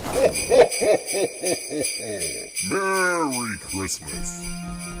Merry Christmas.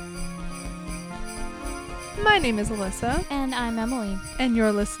 My name is Alyssa. And I'm Emily. And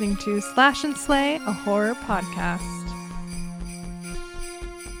you're listening to Slash and Slay, a horror podcast.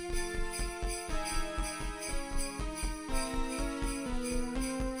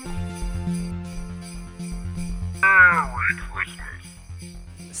 Merry Christmas.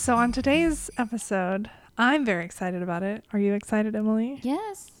 So on today's episode, I'm very excited about it. Are you excited, Emily?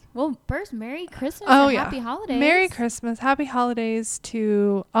 Yes. Well, first, Merry Christmas and Happy Holidays. Merry Christmas. Happy Holidays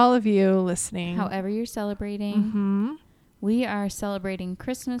to all of you listening. However you're celebrating. Mm-hmm. We are celebrating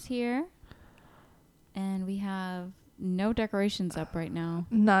Christmas here. And we have no decorations up right now.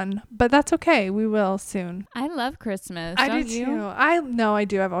 None. But that's okay. We will soon. I love Christmas. I Don't do you? too. I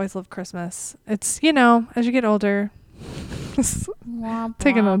do. I've always loved Christmas. It's, as you get older, Womp,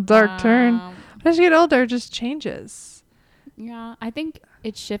 taking a womp, dark turn. womp. As you get older, it just changes. Yeah, I think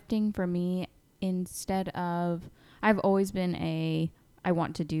it's shifting for me instead of... I've always been I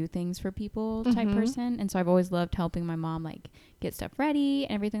want to do things for people type person. And so I've always loved helping my mom, like, get stuff ready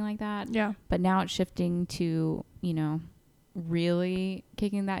and everything like that. Yeah. But now it's shifting to, really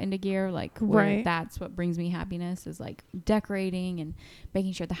kicking that into gear. Like, where that's what brings me happiness is, like, decorating and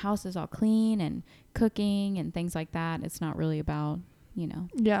making sure the house is all clean and cooking and things like that. It's not really about,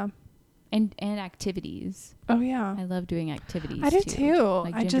 Yeah. And activities. Oh, yeah. I love doing activities, I do too.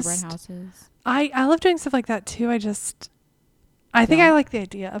 Like gingerbread houses. I love doing stuff like that too. I think I like the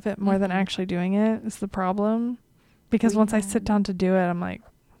idea of it more than actually doing it is the problem. Because once I sit down to do it, I'm like,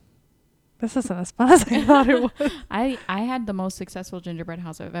 this isn't as fun as I thought it was. I had the most successful gingerbread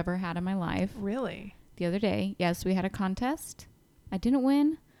house I've ever had in my life. Really? The other day. Yes, we had a contest. I didn't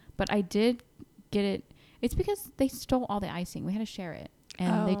win, but I did get it. It's because they stole all the icing. We had to share it.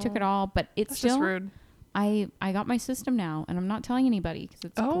 And they took it all, but it's still just rude. I got my system now, and I'm not telling anybody because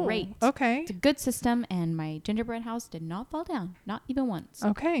it's great. Okay. It's a good system, and my gingerbread house did not fall down, not even once.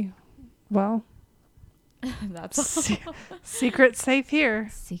 Okay. Well, that's all. Secret safe here.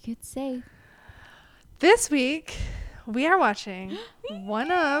 Secret safe. This week, we are watching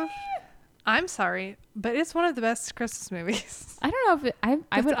I'm sorry, but it's one of the best Christmas movies. I don't know if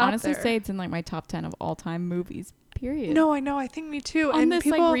I would honestly there. say it's in like my top 10 of all time movies. Period. No, I know. I think me too. On and this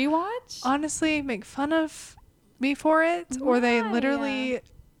people like rewatch, honestly make fun of me for it, or they literally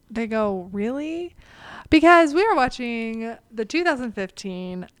they go really, because we are watching the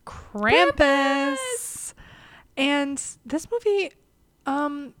 2015 Krampus, and this movie,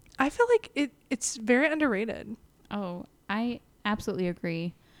 I feel like it's very underrated. Oh, I absolutely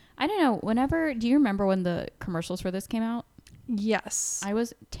agree. I don't know. Do you remember when the commercials for this came out? Yes, I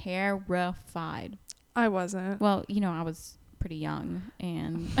was terrified. I wasn't. Well, I was pretty young,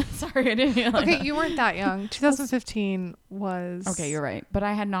 and sorry, I didn't realize. Okay, you weren't that young. 2015 was. Okay, you're right, but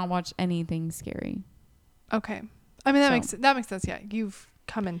I had not watched anything scary. Okay, I mean that makes sense. Yeah, you've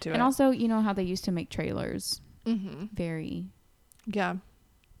come into it, and also how they used to make trailers. Very. Yeah.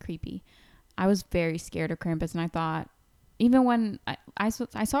 Creepy. I was very scared of Krampus, and I thought, even when I saw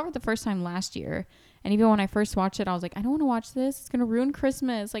it for the first time last year. And even when I first watched it, I was like, I don't want to watch this. It's going to ruin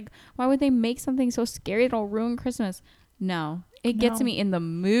Christmas. Like, why would they make something so scary that'll ruin Christmas? No. It gets me in the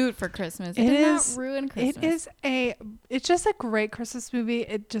mood for Christmas. It does not ruin Christmas. It's just a great Christmas movie.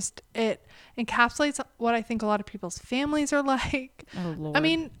 It encapsulates what I think a lot of people's families are like. Oh, Lord. I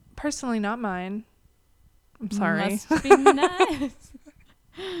mean, personally, not mine. I'm sorry. Must be nice.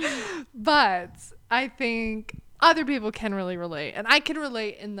 But I think other people can really relate. And I can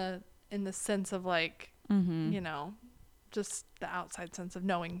relate in the sense of like, just the outside sense of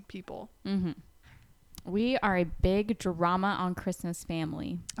knowing people. We are a big drama on Christmas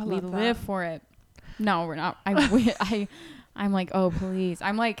family. We live for it. No, we're not. I'm like, oh, please.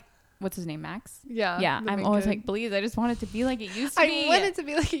 I'm like, what's his name? Max? Yeah. Yeah. I'm always like, please. I just want it to be like it used to be. I want it to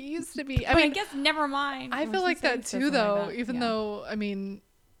be like it used to be. I mean, I guess never mind. I feel like that too, though, even though, I mean,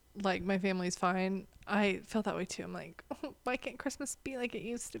 like my family's fine. I feel that way too. I'm like, why can't Christmas be like it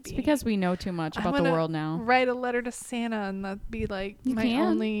used to be? It's because we know too much about the world now. Write a letter to Santa and that be like I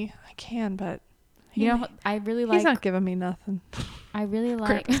can, but I really like. He's not giving me nothing. I really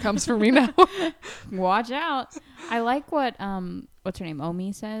like. Krampus comes for me now. Watch out! I like what what's her name,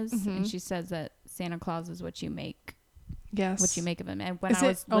 Omi says, and she says that Santa Claus is what you make. Yes. What you make of him. And when I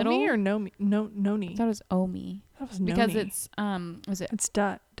was little, Omi or Noni? I thought it was Omi. That was because Noni. it's was it? It's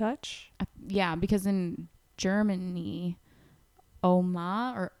Dutch. Yeah, because in Germany,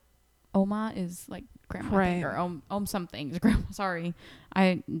 Oma is like grandma, I think, or Om something. Grandma. Sorry,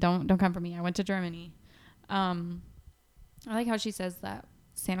 I don't come for me. I went to Germany. I like how she says that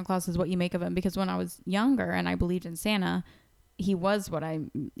Santa Claus is what you make of him, because when I was younger and I believed in Santa, he was what I,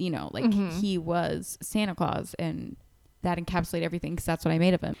 like he was Santa Claus, and that encapsulated everything because that's what I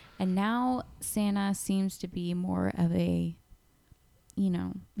made of him. And now Santa seems to be more of a,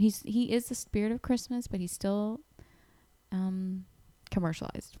 he is the spirit of Christmas, but he's still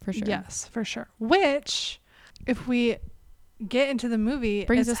commercialized for sure. Yes, for sure. Which, if we get into the movie,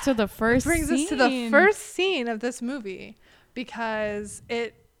 brings us to the first scene of this movie, because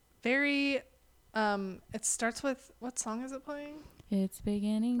it starts with, what song is it playing? It's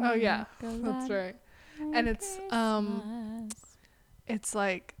beginning. Oh yeah, that's right. And it's it's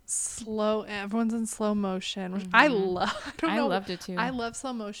like slow. Everyone's in slow motion, which I love. I loved it too. I love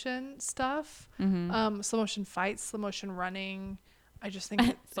slow motion stuff. Slow motion fights, slow motion running. I just think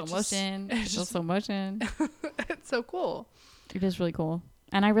slow motion. It's just slow motion. It's so cool. It is really cool,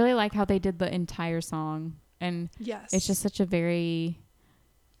 and I really like how they did the entire song. And yes, it's just such a very,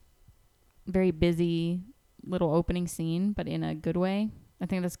 very busy little opening scene, but in a good way. I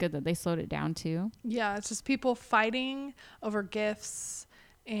think that's good that they slowed it down too. Yeah, it's just people fighting over gifts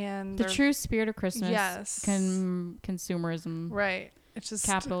and the true spirit of Christmas. Yes, consumerism. Right. It's just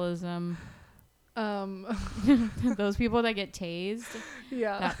capitalism. Those people that get tased.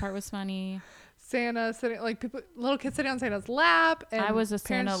 Yeah, that part was funny. Santa sitting, like little kids sitting on Santa's lap, and I was a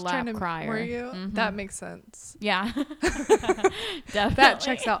Santa lap crier. Were you? That makes sense. Yeah, definitely. That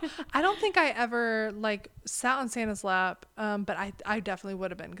checks out. I don't think I ever sat on Santa's lap, but I definitely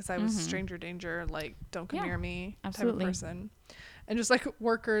would have been, because I was stranger danger, like don't come near me absolutely. Type of person, and just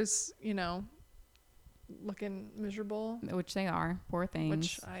workers, looking miserable, which they are, poor things,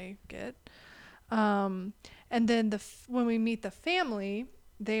 which I get. And then when we meet the family,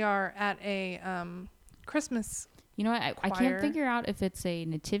 they are at a Christmas. You know what? I can't figure out if it's a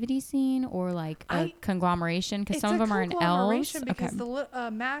nativity scene or a conglomeration, because some of them are in elves. Because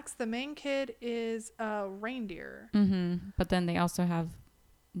Max, the main kid, is a reindeer. But then they also have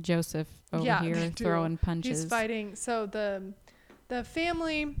Joseph over here throwing punches. He's fighting. So the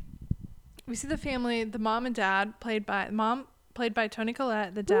family, we see the family, the mom and dad played by Toni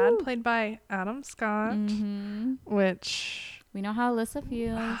Collette, the dad played by Adam Scott, which we know how Alyssa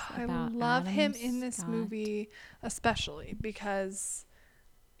feels I about love Adam him in this Scott. movie, especially because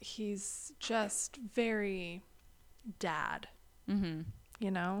he's just very dad,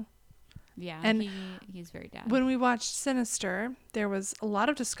 Yeah, and he's very dad. When we watched Sinister, there was a lot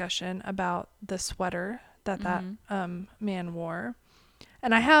of discussion about the sweater that man wore,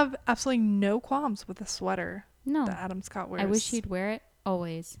 and I have absolutely no qualms with the sweater that Adam Scott wears. I wish he'd wear it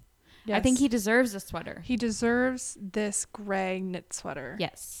always. Yes. I think he deserves a sweater. He deserves this gray knit sweater.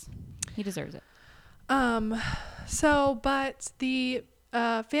 Yes, he deserves it. But the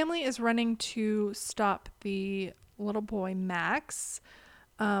family is running to stop the little boy Max,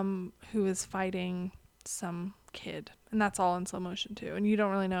 who is fighting some kid, and that's all in slow motion too. And you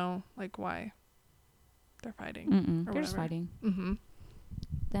don't really know why they're fighting. They're just fighting.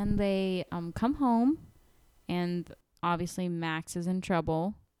 Then they come home, and obviously Max is in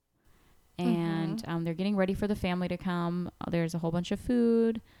trouble. And they're getting ready for the family to come. There's a whole bunch of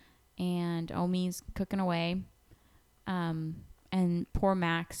food, and Omi's cooking away. And poor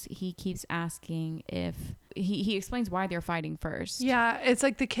Max, he keeps asking if he explains why they're fighting first. Yeah, it's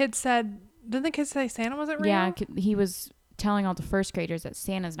like the kid said. Didn't the kid say Santa wasn't real? Yeah, he was telling all the first graders that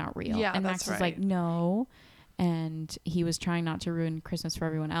Santa's not real. Yeah, and Max was like, no. And he was trying not to ruin Christmas for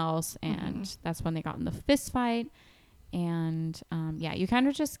everyone else. And that's when they got in the fist fight. And you kind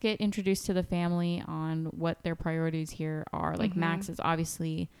of just get introduced to the family on what their priorities here are. Max is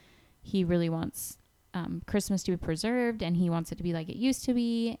obviously, he really wants Christmas to be preserved, and he wants it to be like it used to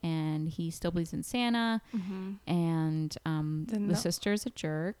be, and he still believes in Santa. And the sister's a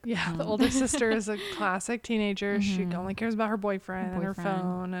jerk. Yeah, the older sister is a classic teenager. She only cares about her boyfriend and her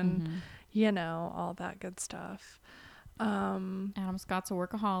phone and all that good stuff. Adam Scott's a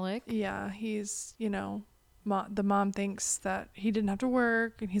workaholic. Yeah, he's the mom thinks that he didn't have to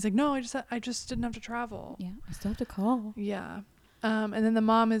work, and he's like, no, I just didn't have to travel. Yeah, I still have to call. Yeah. And then the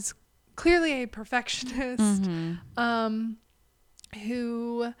mom is clearly a perfectionist,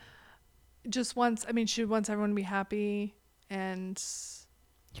 who just wants, she wants everyone to be happy, and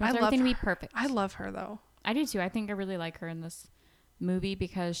she wants everything to be perfect. I love her though. I do too. I think I really like her in this movie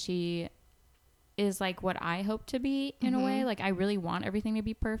because she is what I hope to be in a way. I really want everything to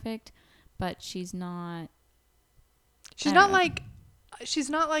be perfect, but she's not. She's not like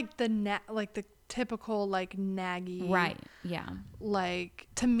the typical naggy. Right. Yeah.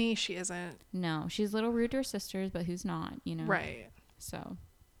 To me, she isn't. No, she's a little rude to her sisters, but who's not, Right. So,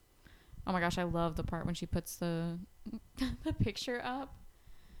 oh my gosh, I love the part when she puts the picture up,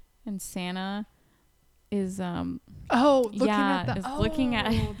 and Santa is looking yeah, at is looking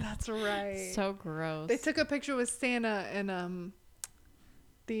at that's right. so gross. They took a picture with Santa, and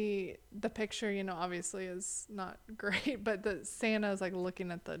the picture, obviously is not great, but the Santa is like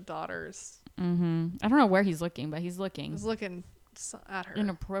looking at the daughters. I don't know where he's looking, but he's looking. He's looking at her.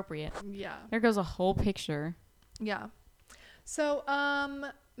 Inappropriate. Yeah. There goes a whole picture. Yeah. So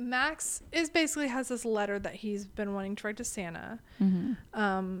Max basically has this letter that he's been wanting to write to Santa,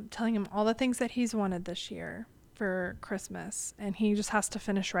 telling him all the things that he's wanted this year for Christmas, and he just has to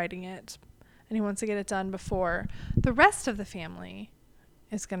finish writing it, and he wants to get it done before the rest of the family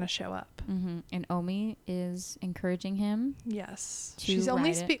is going to show up. And Omi is encouraging him. Yes. To She's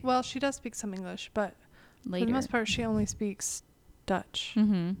only write it. Well, she does speak some English, but Later. for the most part, she only speaks Dutch.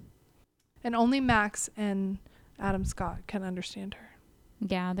 And only Max and Adam Scott can understand her.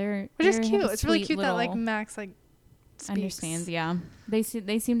 Yeah, which is cute. It's really cute that like Max like speaks. Understands. Yeah, they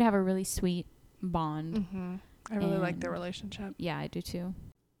seem to have a really sweet bond. I really like their relationship. Yeah, I do too.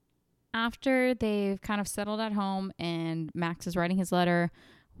 After they've kind of settled at home and Max is writing his letter,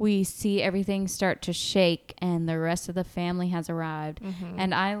 we see everything start to shake and the rest of the family has arrived.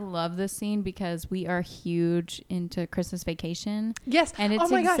 And I love this scene because we are huge into Christmas Vacation. Yes. And it's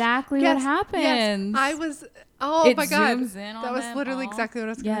exactly what happens. Yes. I was, my God. That was literally exactly what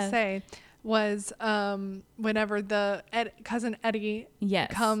I was going to say. Was whenever the cousin Eddie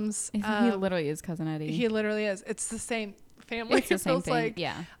comes. He literally is cousin Eddie. He literally is. It's the same family. It's the same thing. Like,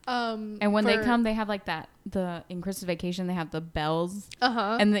 yeah. And when they come, they have like in Christmas Vacation, they have the bells.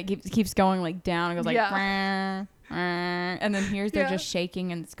 And it keeps going like down. It goes like, and then they're just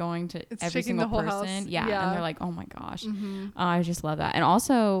shaking and it's going to every single person. Yeah. And they're like, oh my gosh. I just love that. And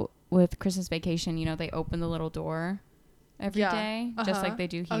also with Christmas Vacation, they open the little door every day, just like they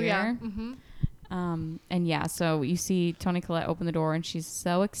do here. And yeah, so you see Toni Collette open the door and she's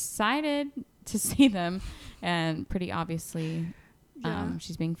so excited to see them, and pretty obviously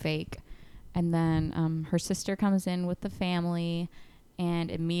she's being fake. And then her sister comes in with the family,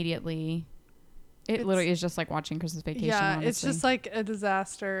 and immediately it literally is just like watching Christmas Vacation. Honestly. It's just like a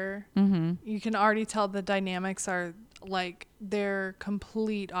disaster. You can already tell the dynamics are like they're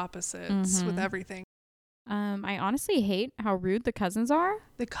complete opposites with everything. I honestly hate how rude the cousins are.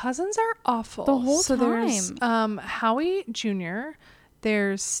 The cousins are awful the whole time. There's Howie Jr.,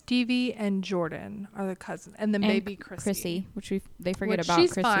 there's Stevie and Jordan are the cousins, and then baby Chrissy, which they forget about.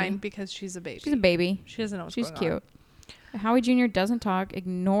 She's Chrissy. fine because she's a baby. She's a baby. She doesn't know what's She's going on. cute. Howie Jr. doesn't talk,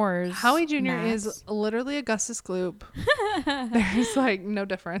 ignores Howie Jr. Max. is literally Augustus Gloop. There's like no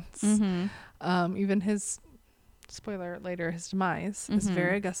difference. Even his spoiler later, his demise is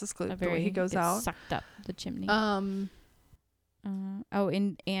very Augustus Gloop. The way he goes out, sucked up the chimney. And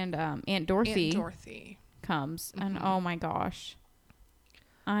Aunt Dorothy comes, and oh my gosh,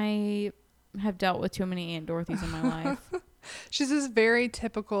 I have dealt with too many Aunt Dorothys in my life. She's this very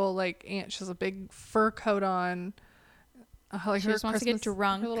typical like aunt. She has a big fur coat on. Like she just wants to get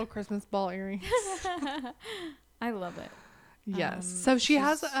drunk. Her little Christmas ball earrings. I love it. Yes. So she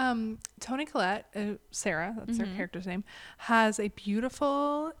has Toni Collette, Sarah, that's her character's name, has a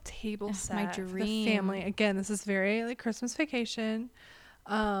beautiful table set my dream. for the family. Again, this is very like Christmas Vacation.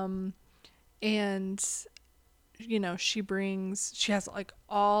 And she has like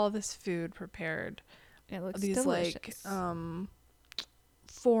all this food prepared. It looks these delicious. like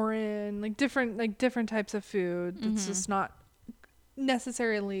foreign, like different types of food. It's just not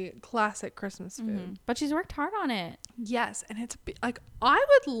necessarily classic Christmas food, but she's worked hard on it. Yes, and it's like I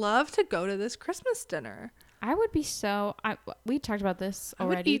would love to go to this Christmas dinner. I would be we talked about this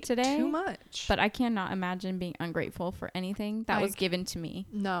already today. Too much, but I cannot imagine being ungrateful for anything that was given to me.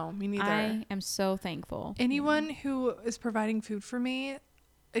 No, me neither. I am so thankful. Anyone who is providing food for me,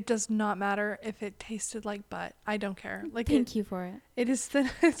 it does not matter if it tasted like butt. I don't care. Like thank you for it. It is.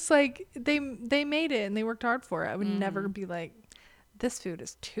 It's like they made it and they worked hard for it. I would never be like, this food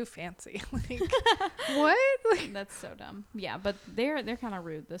is too fancy. Like what? Like, that's so dumb. Yeah, but they're kind of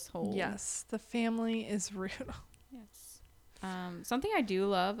rude. This whole the family is rude. Yes. Something I do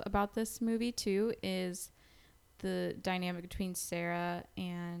love about this movie too is the dynamic between Sarah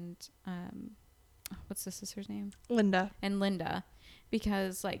and what's the sister's name? Linda.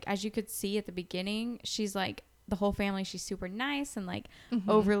 Because like as you could see at the beginning, she's like the whole family, she's super nice and like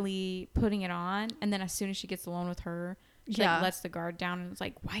overly putting it on, and then as soon as she gets alone with her, she like lets the guard down and it's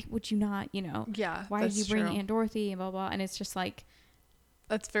like, why would you not, why did you bring Aunt Dorothy and blah blah, and it's just like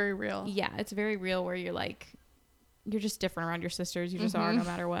that's very real. Yeah, it's very real where you're like you're just different around your sisters, you just are no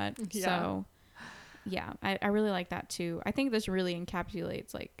matter what. So yeah, I really like that too. I think this really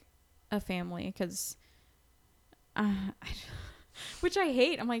encapsulates like a family because Which I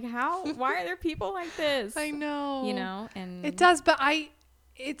hate. I'm like, why are there people like this? I know. You know, and it does, but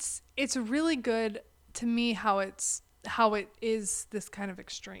it's really good to me how it is this kind of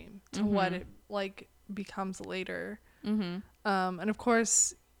extreme to what it like becomes later. And of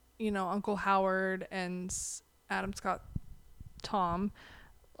course, you know, Uncle Howard and Adam Scott Tom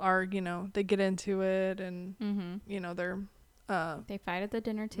are, you know, they get into it, and you know, they fight at the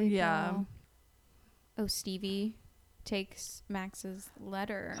dinner table. Yeah. Oh, Stevie takes Max's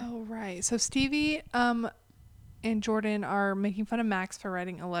letter. Oh, right. So Stevie and Jordan are making fun of Max for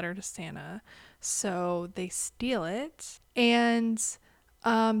writing a letter to Santa. So they steal it, and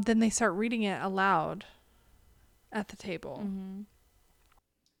then they start reading it aloud at the table,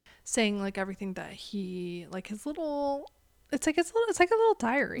 saying like everything that he, like his little, it's like a little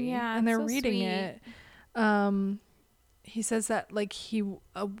diary. Yeah, and they're so reading sweet. it. He says that like he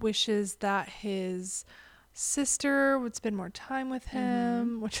wishes that his sister would spend more time with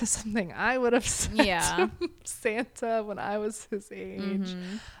him, which is something I would have said to Santa when I was his age. You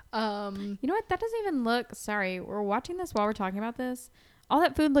know what? That doesn't even look. Sorry, we're watching this while we're talking about this. All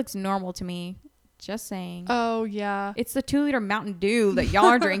that food looks normal to me. Just saying. Oh yeah, it's the 2-liter Mountain Dew that y'all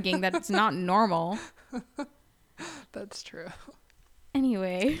are drinking that's not normal. That's true.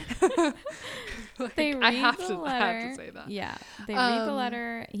 Anyway, Like, they read I have the to letter. say that. Yeah, they read the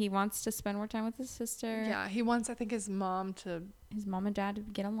letter. He wants to spend more time with his sister. Yeah, he wants, I think, his mom and dad to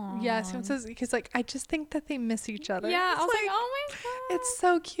get along. Yes, he says, he's like, I just think that they miss each other. Yeah, It's I was like, oh my god, it's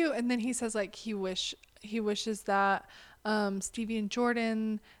so cute. And then he says like he wishes that Stevie and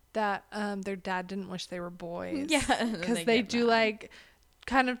Jordan, that their dad didn't wish they were boys. Yeah, because they do like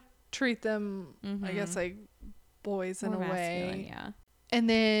kind of treat them, I guess, like boys in more a way. masculine, yeah. And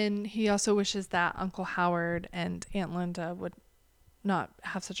then he also wishes that Uncle Howard and Aunt Linda would not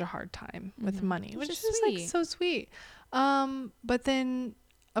have such a hard time with money, which is like so sweet. But then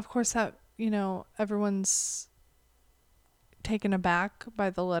of course that, you know, everyone's taken aback by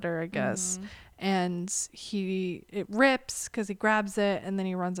the letter, I guess. And it rips because he grabs it, and then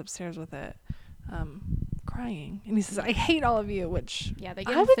he runs upstairs with it, crying, and he says, I hate all of you, which they get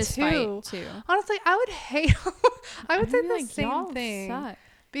I in a would fist fight too. Honestly, I would hate I would say the like, same thing, suck.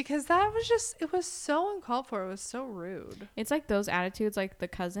 because that was just, it was so uncalled for. It was so rude. It's like those attitudes, like the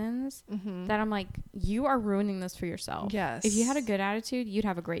cousins, that I'm like, you are ruining this for yourself. Yes. If you had a good attitude, you'd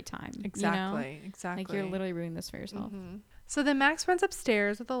have a great time. Exactly. You know? Exactly. Like, you're literally ruining this for yourself. So then Max runs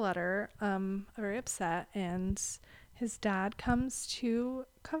upstairs with a letter, very upset, and his dad comes to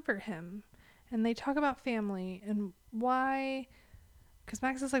comfort him. And they talk about family and why, because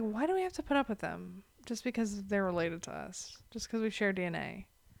Max is like, why do we have to put up with them? Just because they're related to us, just because we share DNA.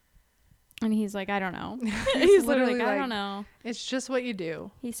 And he's like, I don't know. He's literally like, I don't know. It's just what you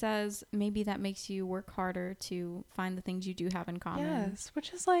do. He says, maybe that makes you work harder to find the things you do have in common. Yes,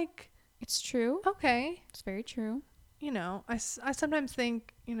 which is like, it's true. Okay. It's very true. You know, I sometimes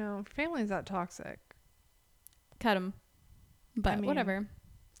think, you know, family is that toxic. Cut them. But I mean, whatever.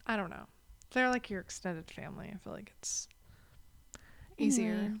 I don't know. They're like your extended family. I feel like it's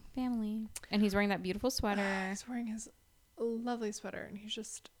easier. Anyway, family. And he's wearing that beautiful sweater. He's wearing his lovely sweater, and he's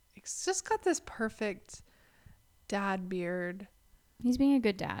just got this perfect dad beard. He's being a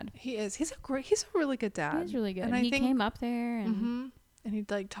good dad. He is. He's a really good dad. He's really good. And he came up there and and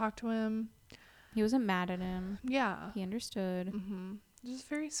he'd like talk to him. He wasn't mad at him. Yeah. He understood. Just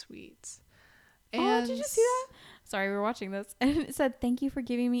very sweet. And did you see that? Sorry, we were watching this, and it said, "Thank you for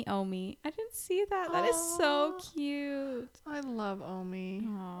giving me Omi." I didn't see that. That is so cute. I love Omi.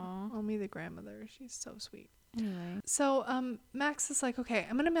 Aww. Omi the grandmother. She's so sweet. Anyway. So Max is like, okay,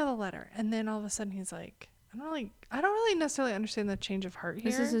 I'm gonna mail a letter, and then all of a sudden he's like, I don't really necessarily understand the change of heart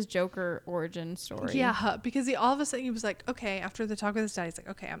here. This is his Joker origin story. Yeah, because all of a sudden he was like, okay, after the talk with his dad, he's like,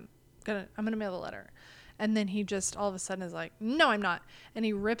 okay, I'm gonna mail the letter, and then he just all of a sudden is like, no, I'm not, and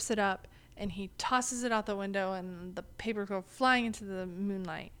he rips it up and he tosses it out the window, and the papers go flying into the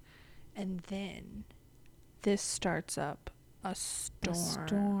moonlight, and then this starts up a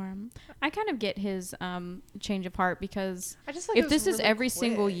storm. I kind of get his change of heart, because I just if this is really every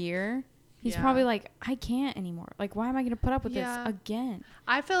single year, he's probably like, I can't anymore. Like, why am I going to put up with this again?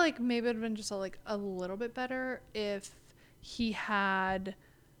 I feel like maybe it would have been just a little bit better if he had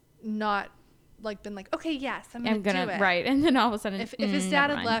not like been like, okay, yes, I'm gonna do it. Right. And then all of a sudden, if his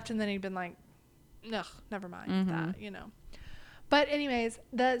dad had left, and then he'd been like, no, never mind that, you know. But anyways,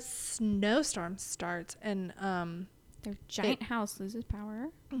 the snowstorm starts, and their giant house loses power.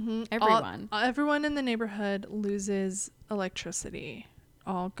 Everyone in the neighborhood loses electricity.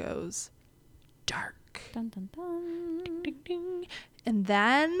 All goes dark. Dun, dun, dun. Ding, ding, ding. And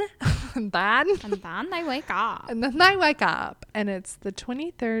then, And then they wake up. and then I wake up, and it's the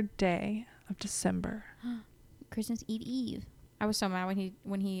 23rd day of December. Christmas Eve. I was so mad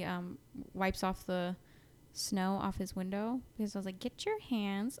when he wipes off the snow off his window, because I was like, get your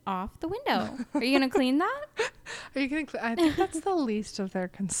hands off the window. Are you gonna clean that? Are you gonna? I think that's the least of their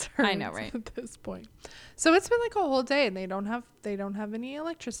concerns. I know, right? At this point, so it's been like a whole day, and they don't have any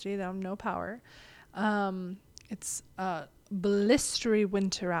electricity. They have no power. It's a blistery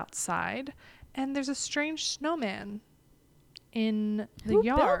winter outside, and there's a strange snowman in the Who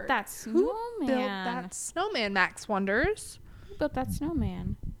yard. built that snowman? Who built that snowman? Max wonders. Who built that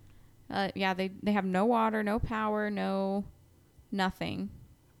snowman? Yeah, they have no water, no power, no nothing,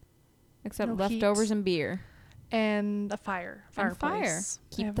 except No leftovers heat. and beer. And a fire. And fire. Fireplace.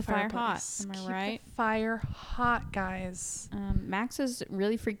 They Keep have the a fire hot. fireplace. Am I Keep right? the fire hot, guys. Max is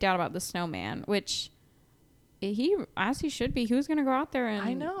really freaked out about the snowman, which as he should be. Who's gonna go out there and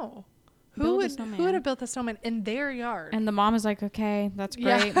I know. build Who a would snowman? have built the snowman in their yard? And the mom is like, okay, that's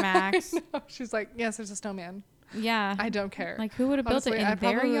Yeah, great, Max. I know. She's like, yes, there's a snowman. Yeah. I don't care. Like, who would have built Honestly, it in I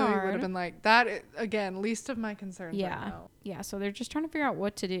their probably yard? would have been like that. Again, least of my concerns. Yeah. Right now. Yeah. So they're just trying to figure out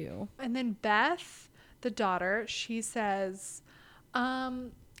what to do. And then Beth, the daughter, she says, I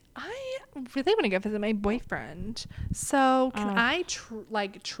really want to go visit my boyfriend. So can I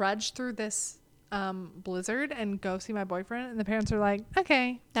trudge through this blizzard and go see my boyfriend? And the parents are like,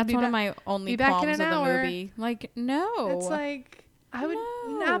 okay. That's one of my only be back in qualms an of the hour. Movie. Like, no. It's like, I would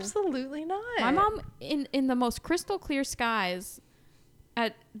No. absolutely not. My mom, in the most crystal clear skies,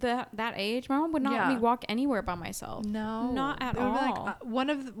 at that age, my mom would not let me walk anywhere by myself. No, not at They would be all. like,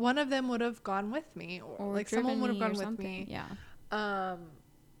 one of them would have gone with me, or like someone would have gone with me. Yeah.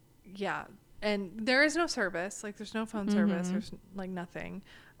 Yeah, and there is no service. Like, there's no phone service. There's like nothing.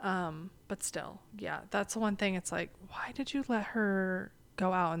 But still, yeah, that's the one thing. It's like, why did you let her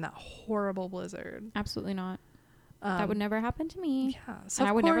go out in that horrible blizzard? Absolutely not. That would never happen to me. Yeah, so And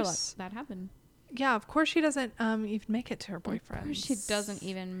I of would never let course- that happen. Yeah, of course she doesn't even make it to her boyfriend. Of course she doesn't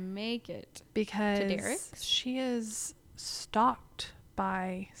even make it. because Derek's? she is stalked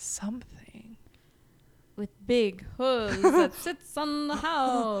by something. With big hooves that sits on the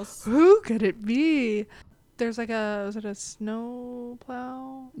house. Who could it be? There's like was it a snow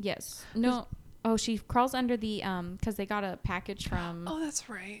plow? Yes. No. Oh, she crawls under the because they got a package from Oh, that's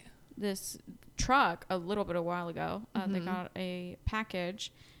right. this truck a little bit a while ago. They got a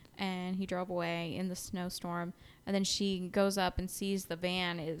package, and he drove away in the snowstorm. And then she goes up and sees the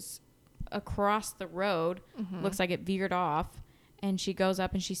van is across the road. Looks like it veered off. And she goes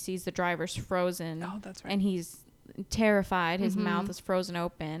up and she sees the driver's frozen. Oh, that's right. And he's terrified. His mouth is frozen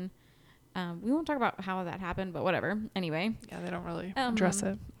open. We won't talk about how that happened, but whatever. Anyway. Yeah, they don't really address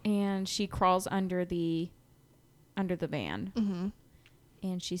it. And she crawls under the van.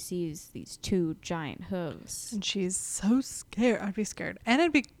 And she sees these two giant hooves. And she's so scared. I'd be scared. And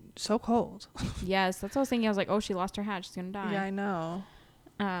it'd be so cold. Yes, that's what I was thinking. I was like, oh, she lost her hat. She's going to die. Yeah, I know.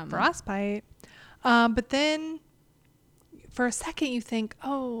 Um, Frostbite. But then for a second you think,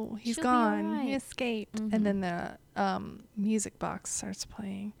 oh, he's She'll be gone. alright. He escaped. And then the music box starts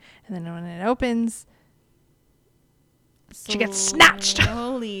playing. And then when it opens, she gets snatched.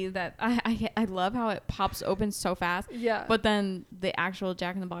 Slowly, that I love how it pops open so fast. Yeah. But then the actual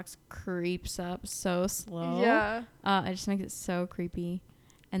Jack in the Box creeps up so slow. Yeah. It just makes it so creepy.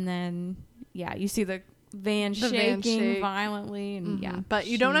 And then, yeah, you see the van The van shaking shake. violently. And yeah. But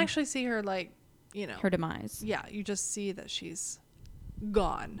you don't actually see her, like, you know. Her demise. Yeah, you just see that she's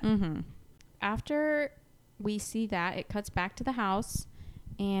gone. Mm-hmm. After we see that, it cuts back to the house,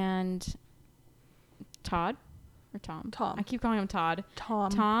 and Tom. I keep calling him Todd.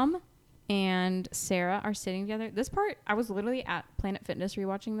 Tom and Sarah are sitting together. This part, I was literally at Planet Fitness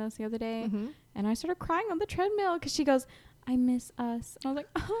rewatching this the other day, and I started crying on the treadmill because she goes, "I miss us." And I was like,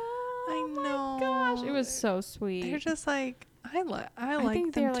 "Oh, I know. my gosh!" It was so sweet. They're just like, I I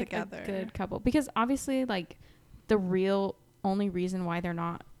think them they're like together. a good couple, because obviously, like, the real only reason why they're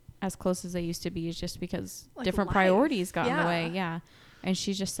not as close as they used to be is just because Like different life. priorities got in the Yeah. way. Yeah. And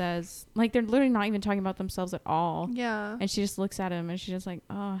she just says, like, they're literally not even talking about themselves at all. Yeah. And she just looks at him and she's just like,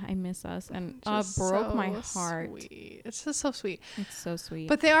 "Oh, I miss us." And it Just broke so my heart. Sweet. It's just so sweet. It's so sweet.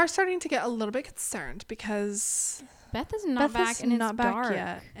 But they are starting to get a little bit concerned because Beth is not back, is and not it's back dark.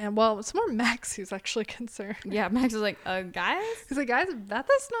 yet. And well, it's more Max who's actually concerned. Yeah, Max is like, guys, He's like, guys, Beth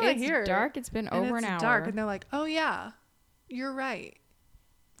is not it's here. dark. It's been And over it's an hour. dark. And they're like, oh yeah, you're right.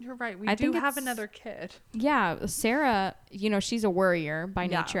 You're right. We I do think have it's- another kid. Yeah, Sarah, she's a worrier by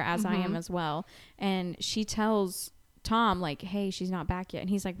Yeah. nature, as I am as well. And she tells Tom, like, hey, she's not back yet. And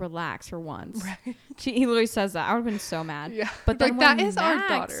he's like, relax for once. Right. He literally says that. I would have been so mad. Yeah. But then like, when that is our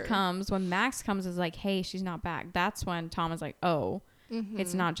daughter. when Max comes is like, hey, she's not back. That's when Tom is like, oh,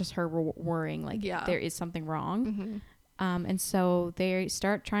 it's not just her worrying. Like, there is something wrong. And so they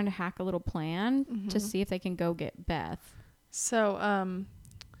start trying to hack a little plan to see if they can go get Beth. So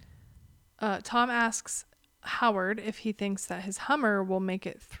Tom asks Howard if he thinks that his Hummer will make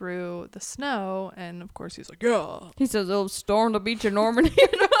it through the snow, and of course he's like, yeah. He says it'll storm the beach in Normandy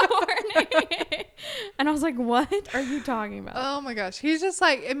in the morning. And I was like, what are you talking about? Oh my gosh, he's just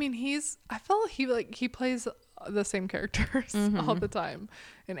like, I mean, I feel like he plays the same characters all the time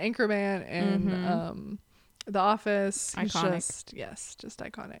in Anchorman and The Office. He's Iconic. just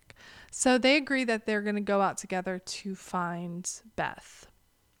iconic. So they agree that they're going to go out together to find Beth.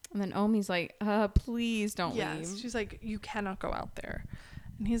 And then Omi's like, please don't leave. She's like, you cannot go out there.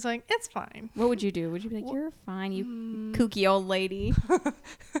 And he's like, it's fine. What would you do? Would you be like, you're fine, you kooky old lady?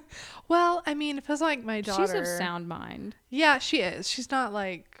 Well, I mean, it feels like my daughter. She's of sound mind. Yeah, she is. She's not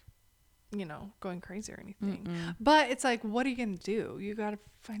like, going crazy or anything. But it's like, what are you going to do? You got to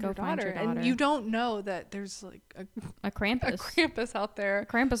find your daughter. And you don't know that there's like a Krampus. A Krampus out there. A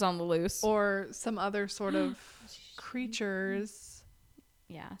Krampus on the loose. Or some other sort of creatures.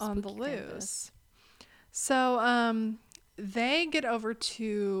 Yeah, on the loose. Krampus. So they get over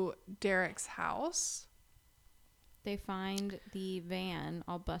to Derek's house. They find the van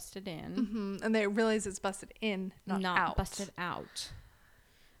all busted in. And they realize it's busted in, not out. Busted out.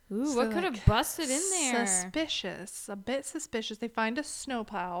 Ooh, So what could have busted in there? Suspicious. A bit suspicious. They find a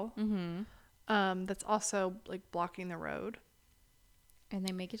snowplow that's also like blocking the road. And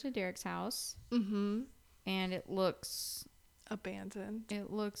they make it to Derek's house. And it looks abandoned. It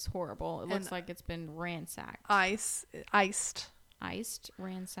looks horrible. It looks like it's been ransacked. Iced,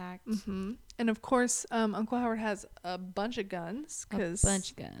 ransacked. And of course, Uncle Howard has a bunch of guns because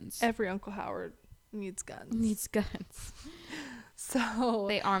every Uncle Howard needs guns. So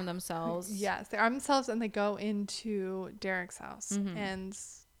they arm themselves. Yes, they arm themselves and they go into Derek's house and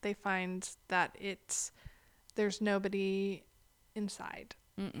they find that there's nobody inside.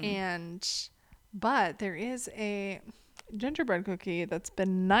 But there is a gingerbread cookie that's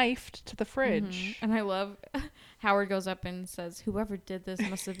been knifed to the fridge. And I love Howard goes up and says, whoever did this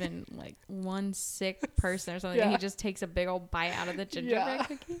must have been like one sick person or something. And he just takes a big old bite out of the gingerbread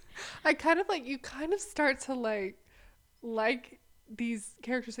cookie. I kind of like, you kind of start to like these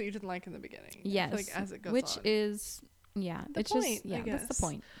characters that you didn't like in the beginning. Yes. Like as it goes Which on. is it's point, just that's the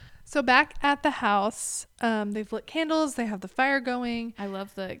point. So back at the house, they've lit candles, they have the fire going. I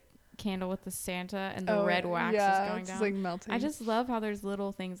love the candle with the Santa and the red wax is going down. Like melting. I just love how there's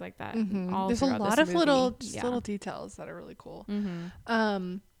little things like that. All there's a lot of little details that are really cool.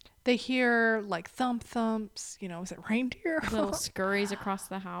 They hear like thumps, is it reindeer? Little scurries across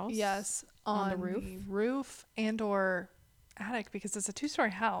the house. Yes, on the roof and or attic because it's a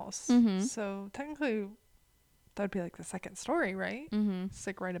 2-story house. So technically that would be like the second story, right? It's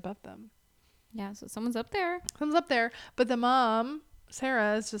like right above them. Yeah, so someone's up there. But the mom,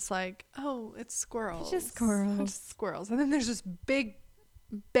 Sarah, is just like, oh, it's squirrels. It's just squirrels. And then there's this big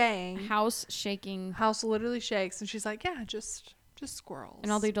bang. House shaking. House literally shakes. And she's like, yeah, just squirrels.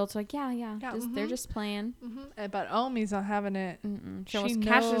 And all the adults are like, yeah. They're just playing. But Omi's not having it. She almost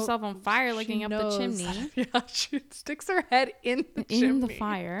catches herself on fire looking up the chimney. Yeah, she sticks her head in the chimney. In the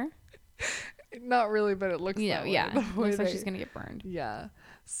fire. Not really, but it looks that way. Yeah. Looks like she's going to get burned. Yeah.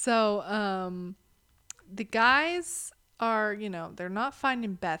 So the guys are, they're not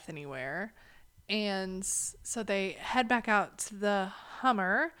finding Beth anywhere. And so they head back out to the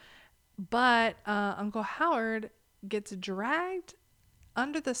Hummer. But Uncle Howard gets dragged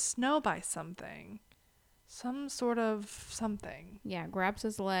under the snow by something. Some sort of something. Yeah, grabs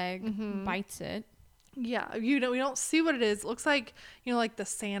his leg, bites it. Yeah, we don't see what it is. It looks like, like the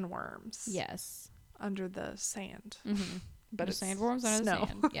sandworms. Yes. Under the sand. But it's sandworms under snow. the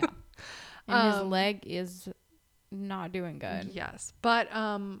sand. Yeah. And his leg is not doing good. Yes. But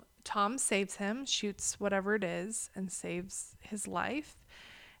Tom saves him, shoots whatever it is, and saves his life.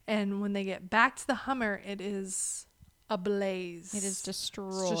 And when they get back to the Hummer, it is ablaze. It is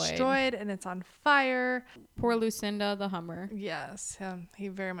destroyed. It's destroyed and it's on fire. Poor Lucinda, the Hummer. Yes, he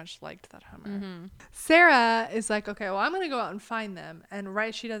very much liked that Hummer. Sarah is like, okay, well, I'm going to go out and find them. And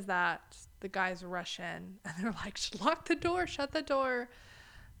right, she does that. The guys rush in and they're like, lock the door, shut the door.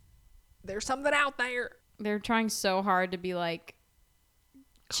 There's something out there. They're trying so hard to be like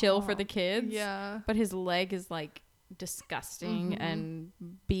chill for the kids. Yeah. But his leg is like disgusting and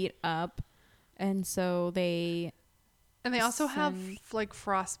beat up. And so they And they also have send- like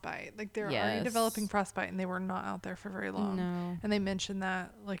frostbite. Like they're already Yes. developing frostbite, and they were not out there for very long. No. And they mentioned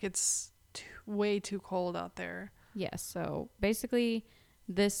that like it's way too cold out there. Yes. So basically,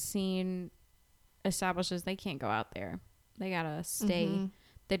 this scene establishes they can't go out there. They gotta stay. Mm-hmm.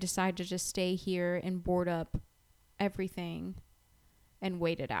 They decide to just stay here and board up everything and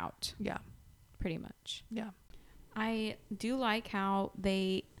wait it out. Yeah. Pretty much. Yeah. I do like how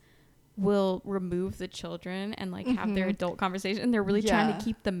they will remove the children and like have their adult conversation. They're really trying Yeah. to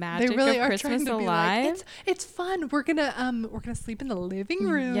keep the magic They really of are Christmas trying to alive. be like, it's fun. We're gonna sleep in the living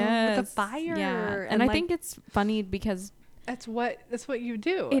room with a fire. Yeah. And I like, think it's funny because that's what you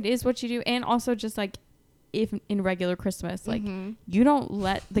do. it is what you do. And also just like if in regular Christmas, like Mhm. you don't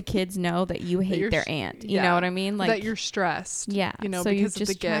let the kids know that you hate you're their sh- aunt. You yeah. know what I mean? Like that you're stressed. Yeah. You know, So you because of the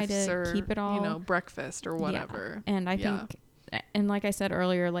just try gifts to or keep it all- you know, breakfast or whatever. Yeah. And I Yeah. think, and like I said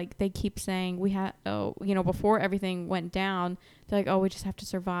earlier, like they keep saying we had, before everything went down, they're like, oh, we just have to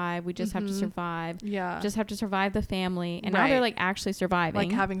survive. We just have to survive. Yeah. Just have to survive the family. And now they're Right. like actually surviving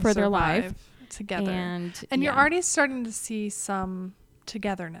like having for to their survive life. together. And you're yeah. already starting to see some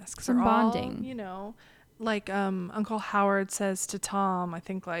togetherness. 'Cause Some they're all, bonding. you know, like Uncle Howard says to Tom, I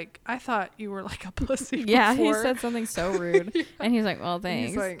think like, I thought you were like a pussy Yeah, he before. said something so rude. Yeah. And he's like, well, And thanks.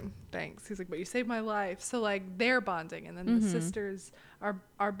 he's like, thanks. He's like, but you saved my life. So like they're bonding, and then the sisters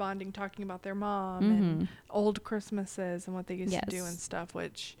are bonding, talking about their mom and old Christmases and what they used to do Yes. and stuff,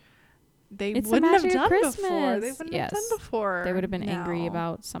 which they It's the wouldn't have magic of done before. They Christmas. wouldn't Yes. have done before. They would have been angry now.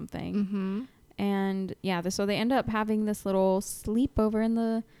 about something. Mm-hmm. And yeah, so they end up having this little sleepover in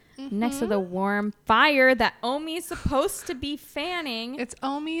the next to the warm fire that Omi's supposed to be fanning. It's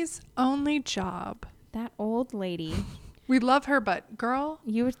Omi's only job. That old lady. We love her, but girl,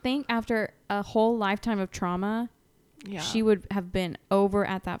 You would think after a whole lifetime of trauma, yeah, she would have been over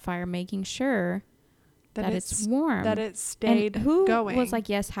at that fire making sure that it's warm. that it stayed and who going. was like,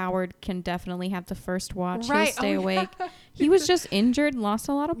 yes, Howard can definitely have the first watch. Right. He'll stay Oh, awake. yeah. He was just injured, lost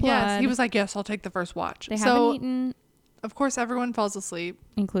a lot of blood. Yes, he was like, yes, I'll take the first watch. They so, haven't eaten, of course, everyone falls asleep,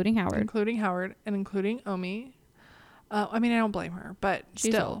 including Howard. including Howard and including Omi. I mean, I don't blame her, but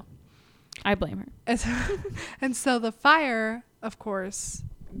She's still. old. I blame her. And so the fire, of course,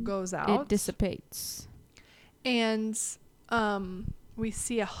 goes out. It dissipates. And we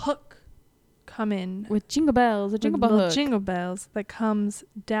see a hook come in With jingle bells, a jingle with bell little hook. jingle bells that comes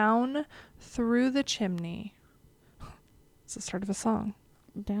down through the chimney. It's the start of a song.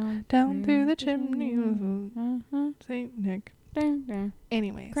 Down through the chimney, Uh-huh. Saint Nick. Dun, dun.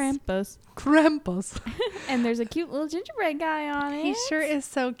 Anyways, Krampus. Krampus. And there's a cute little gingerbread guy on it. He sure is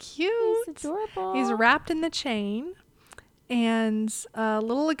so cute. He's adorable. He's wrapped in the chain, and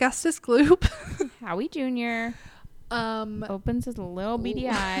little Augustus Gloop Howie Jr. opens his little beady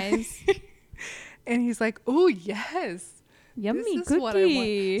eyes. and he's like, "Oh yes, Yummy this is cookie. what I want."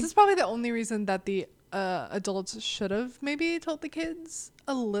 This is probably the only reason that the adults should have maybe told the kids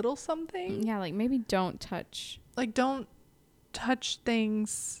a little something. Yeah, like maybe don't touch. Like, don't touch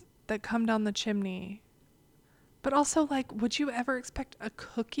things that come down the chimney. But also, like, would you ever expect a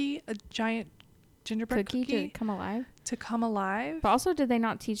cookie, a giant gingerbread Cookie cookie, to come alive. to come alive? But also, did they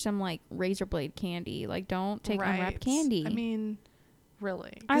not teach them like razor blade candy? Like, don't take unwrapped candy. I mean,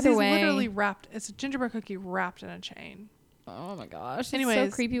 really. 'Cause Either he's way. literally wrapped. It's a gingerbread cookie wrapped in a chain. oh my gosh. It's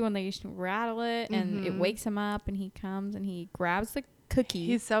Anyways. so creepy when they used to rattle it and it Mhm. wakes him up and he comes and he grabs the cookie.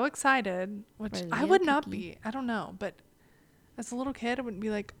 He's so excited, which For the I would yellow not cookie. be. I don't know, but as a little kid, I wouldn't be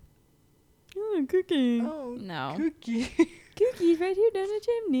like, cookie. oh, No. cookie. Cookie's right here down the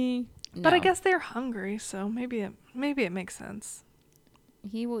chimney. But I No. guess they're hungry, so maybe it makes sense.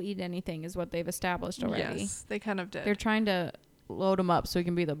 He will eat anything is what they've established already. Yes, they kind of did. They're trying to load him up so he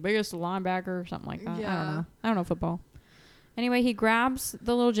can be the biggest linebacker or something like that. Yeah. I don't know football. Anyway, he grabs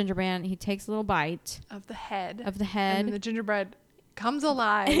the little gingerbread. He takes a little bite of the head. of the And head then the gingerbread comes and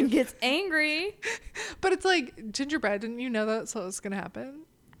alive. gets angry. But it's like, gingerbread, didn't you know that's what was going to happen?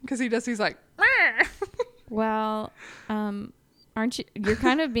 Because he's like, Well, aren't you? You're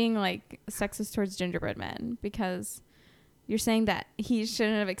kind of being like sexist towards gingerbread men because you're saying that he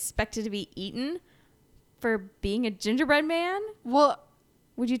shouldn't have expected to be eaten for being a gingerbread man. well,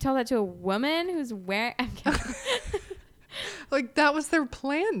 Would you tell that to a woman who's wearing? like that was their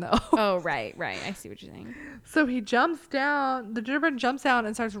plan though. Oh, right. I see what you're saying. So he jumps down, the gingerbread jumps down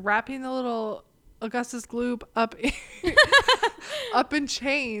and starts wrapping the little Augustus Gloop up up in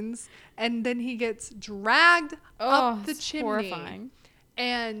chains, and then he gets dragged up the it's chimney. horrifying.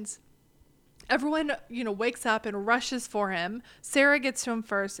 And everyone, wakes up and rushes for him. Sarah gets to him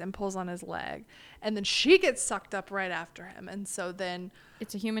first and pulls on his leg. And then she gets sucked up right after him. And so then...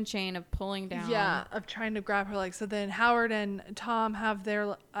 It's a human chain of pulling down. Yeah, of trying to grab her legs. So then Howard and Tom have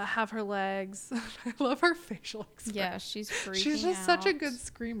her legs. I love her facial expression. Yeah, she's freaking She's just such a good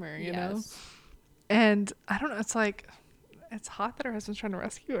screamer, you know? And I don't know, it's like, it's hot that her husband's trying to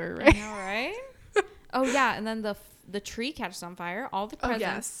rescue her, right? I know, right? Oh, yeah, and then the tree catches on fire. All the presents. Oh,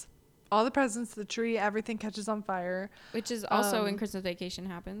 yes. All the presents, the tree, everything catches on fire. Which is also in Christmas Vacation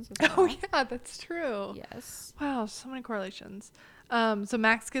happens as well. Oh, yeah, that's true. Yes. Wow, so many correlations. So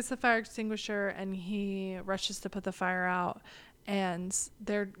Max gets the fire extinguisher and he rushes to put the fire out. And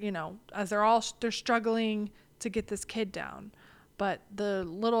they're, as they're struggling to get this kid down. But the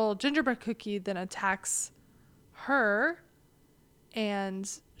little gingerbread cookie then attacks her and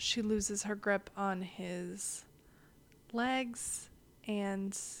she loses her grip on his legs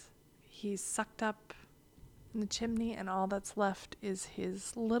and he's sucked up in the chimney and all that's left is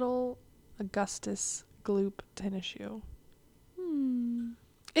his little Augustus Gloop tennis shoe.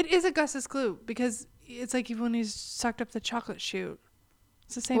 It is Augustus Gloop because it's like even when he's sucked up the chocolate chute.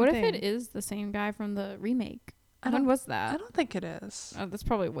 It's the same thing. What if it is the same guy from the remake? When was that? I don't think it is. Oh, that's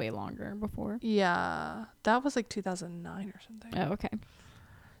probably way longer before. Yeah. That was like 2009 or something. Oh, okay.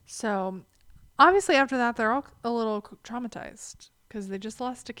 So obviously after that, they're all a little traumatized because they just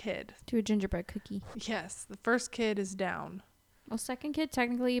lost a kid. To a gingerbread cookie. Yes. The first kid is down. Well, second kid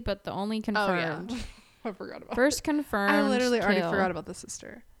technically, but the only confirmed. Oh, yeah. I forgot about First confirmed. I literally already kill. forgot about the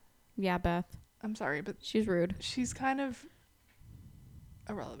sister. Yeah, Beth. I'm sorry, but She's rude. she's kind of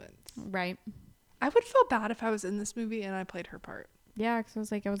irrelevant. Right. I would feel bad if I was in this movie and I played her part. Yeah, because I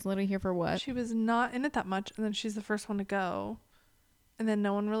was like, I was literally here for what? She was not in it that much, and then she's the first one to go, and then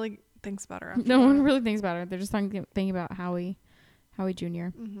no one really thinks about her. After No that. one really thinks about her. They're just thinking about Howie Jr.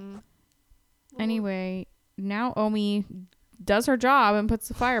 Mm-hmm. Anyway, now Omi does her job and puts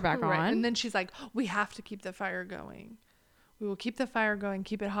the fire back Right. on. And then she's like, we have to keep the fire going. We will keep the fire going,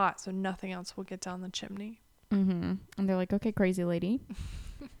 keep it hot, so nothing else will get down the chimney. Mm-hmm. And they're like, okay, crazy lady.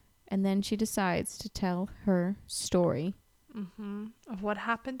 And then she decides to tell her story. Mm-hmm. Of what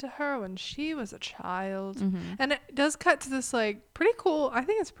happened to her when she was a child. Mm-hmm. And it does cut to this, like, pretty cool, I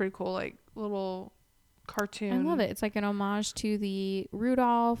think it's pretty cool, like, little cartoon. I love it. It's like an homage to the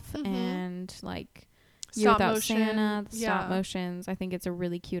Rudolph Mhm. and, like, Year Stop Without motion. Santa, the stop Yeah. motions. I think it's a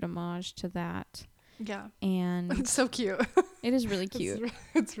really cute homage to that. Yeah. And It's so cute. it is really cute.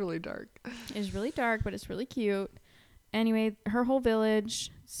 It's really dark. It's really dark, but it's really cute. Anyway, her whole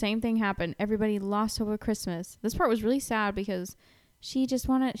village, same thing happened. Everybody lost hope of Christmas. This part was really sad because she was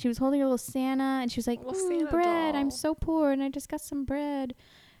holding a little Santa and she was like, Little Santa bread. doll. I'm so poor and I just got some bread.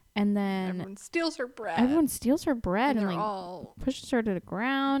 And then Everyone steals her bread. everyone steals her bread and they're like all pushes her to the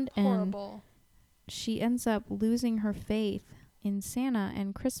ground. And horrible. she ends up losing her faith in Santa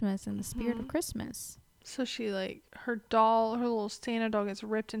and Christmas and the spirit Mhm. of Christmas. So she, like, her little Santa doll gets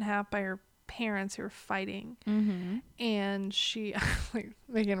ripped in half by her parents who are fighting. Mm-hmm. And she, like,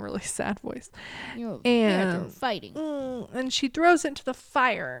 making a really sad voice. And And, fighting. and she throws it into the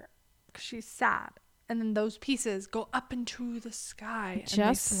fire because she's sad. And then those pieces go up into the sky.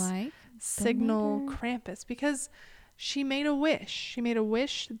 Just and they like signal letter. Krampus because she made a wish. She made a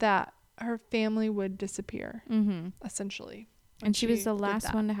wish that her family would disappear, Mm-hmm. essentially. And she was the did last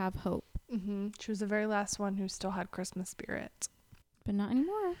that. one to have hope. Mm-hmm. She was the very last one who still had Christmas spirit. But not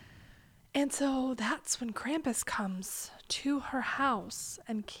anymore. And so that's when Krampus comes to her house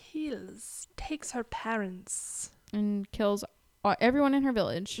and takes her parents, And kills everyone in her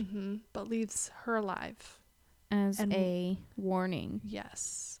village but leaves her alive. as And- a warning.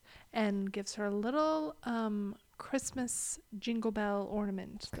 Yes. And gives her a little Christmas jingle bell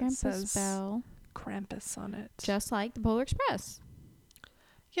ornament that Krampus says bell. Krampus on it. Just like the Polar Express.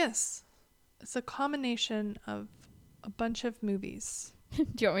 Yes. It's a combination of a bunch of movies. Do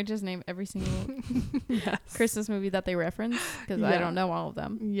you want me to just name every single Yes. Christmas movie that they reference? Because I Yeah. don't know all of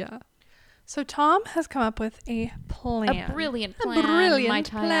them. Yeah. So Tom has come up with a plan. A brilliant A plan. brilliant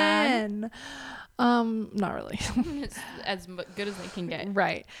might I add. plan. Not really. It's as good as they can get.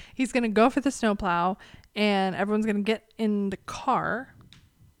 Right. He's going to go for the snowplow and everyone's going to get in the car,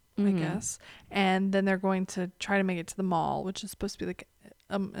 I Mhm. guess. And then they're going to try to make it to the mall, which is supposed to be like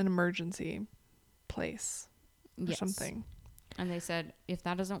an emergency place or Yes. something. And they said, if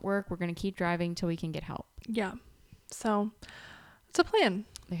that doesn't work, we're going to keep driving till we can get help. Yeah. So it's a plan.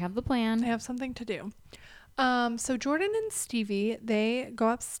 They have the plan. They have something to do. So Jordan and Stevie, they go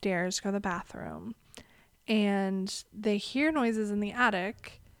upstairs to go to the bathroom and they hear noises in the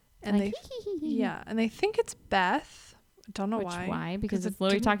attic and Like, and they think it's Beth. Don't know Which why. Because it's it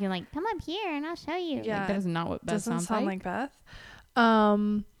literally didn't- talking like, come up here and I'll show you. Yeah, Like, that is not what Beth doesn't sounds sound like Beth.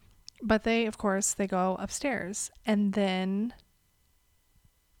 But they, of course, they go upstairs, and then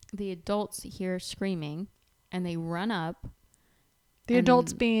The adults hear screaming and they run up. the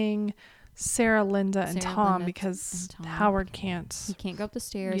adults being Sarah, Linda, and Sarah, Tom, Linda, because and Tom. Howard He can't. can't go up the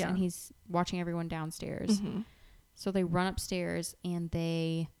stairs Yeah. and he's watching everyone downstairs. Mhm. So they run upstairs and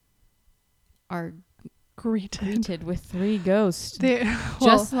they are Greeted. with 3 ghosts.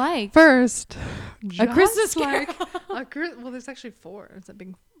 Just like first, a Christmas like well, there's actually 4. Ends up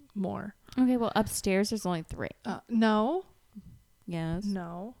being more. Okay, well, upstairs there's only 3. No. Yes.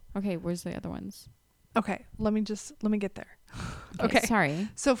 No. Okay, where's the other ones? Okay, let me get there. Okay. Sorry.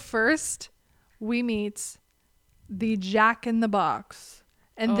 So first, we meet the Jack in the Box,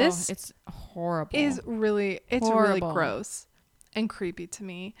 and this it's horrible. is really Horrible. gross and creepy to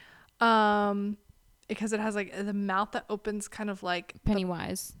me, because it has like the mouth that opens kind of like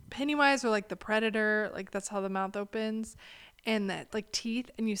Pennywise. Pennywise, or like the Predator, like that's how the mouth opens, and that like teeth,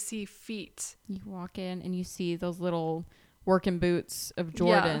 and you see feet You walk in and you see those little working boots of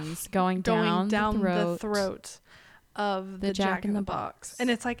Jordans going down the throat of the Jack in the Box. Box. And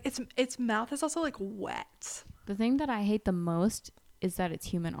it's like its mouth is also like wet. The thing that I hate the most is that it's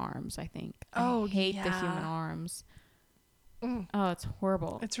human arms, I think. Oh, I hate the yeah. human arms. Mm. Oh, it's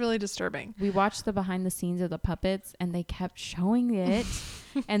horrible. It's really disturbing. We watched the behind the scenes of the puppets and they kept showing it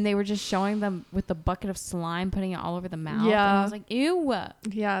and they were just showing them with the bucket of slime, putting it all over the mouth. Yeah. And I was like, ew.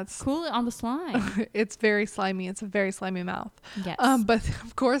 Yeah, it's Cool it on the slime. it's very slimy. It's a very slimy mouth. Yes. But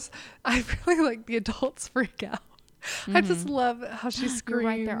of course, I really like the adults freak out. I just love how she screams. You're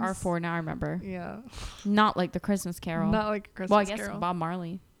right, there are 4 now, I remember. Yeah. Not like the Christmas Carol. Not like a Christmas well, I guess Carol. Bob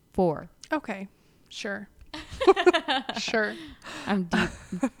Marley. 4. Okay. Sure. Sure. I'm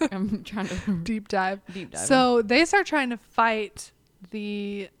trying to Deep dive. deep dive. So they start trying to fight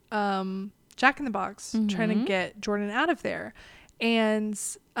the Jack in the Box, trying to get Jordan out of there. And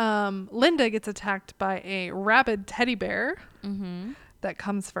Linda gets attacked by a rabid teddy bear that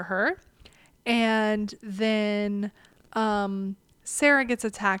comes for her. And then Sarah gets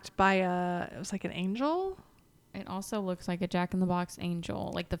attacked by it was like an angel. It also looks like a Jack in the Box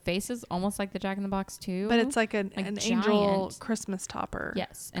angel. Like the face is almost like the Jack in the Box too. But it's like an angel giant. Christmas topper.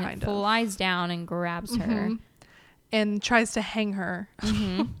 Yes. And kind it of. flies down and grabs her. And tries to hang her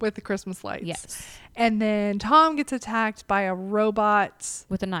with the Christmas lights. Yes. And then Tom gets attacked by a robot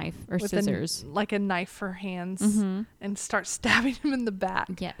With a knife or with scissors. like a knife for hands, and starts stabbing him in the back.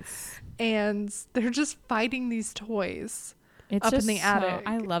 Yes. And they're just fighting these toys It's up in just the attic.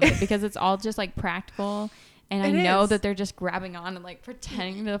 I love it because it's all just like practical. And I It know is. that they're just grabbing on and like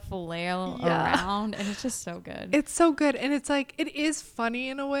pretending to flail Yeah. around. And it's just so good. It's so good. And it's like, it is funny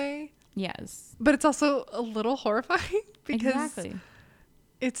in a way, Yes. but it's also a little horrifying because Exactly.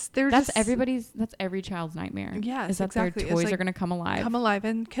 that's That's every child's nightmare. Yes, is that exactly. their It's toys like, are going to come alive.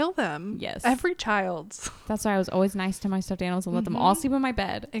 and kill them. Yes. Every child's. That's why I was always nice to my stuffed animals and let them all sleep in my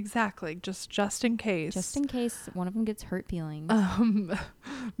bed. Exactly. Just in case. Just in case one of them gets hurt feelings.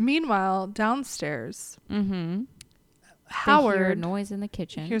 Meanwhile, downstairs, Mm-hmm. Howard hear a noise in the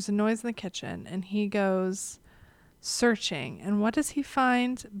kitchen. hears a noise in the kitchen, and he goes searching. And what does he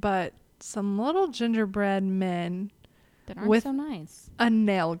find but some little gingerbread men that aren't with so nice. a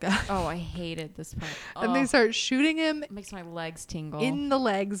nail gun. Oh, I hated this part. And they start shooting him It makes my legs tingle. in the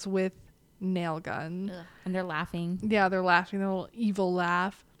legs with nail gun. Ugh. And they're laughing. Yeah, they're laughing, their little evil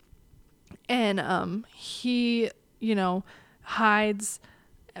laugh. And he, hides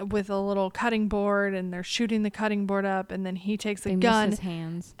with a little cutting board, and they're shooting the cutting board up, and then he takes a They gun miss his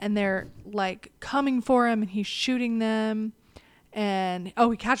hands. and they're like coming for him, and he's shooting them, and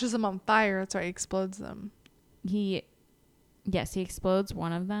he catches them on fire. That's why he explodes them. He explodes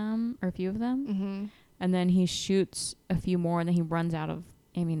one of them or a few of them. Mm-hmm. And then he shoots a few more and then he runs out of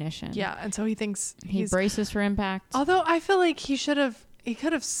ammunition. Yeah, and so he thinks He braces for impact. Although I feel like he could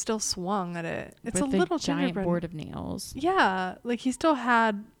have still swung at it. It's with a the little giant gingerbread board of nails. Yeah, like he still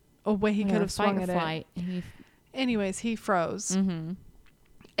had a way he Yeah, could have fight swung or at flight. it. Anyways, he froze. Mm-hmm.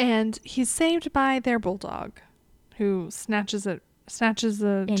 And he's saved by their bulldog, who snatches the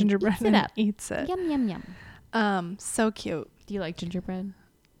gingerbread eats it and up. eats it. Yum, yum, yum. So cute. Do you like gingerbread?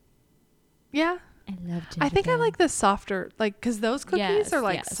 Yeah. I love gingerbread. I think I like the softer, like, because those cookies Yes, are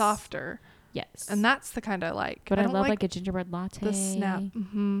like yes. softer. Yes. And that's the kind I like. But I don't love like a gingerbread latte. the snap.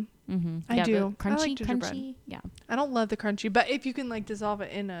 Mm-hmm. Mm-hmm. I yeah, do. the I crunchy, like gingerbread. crunchy. Yeah. I don't love the crunchy, but if you can like dissolve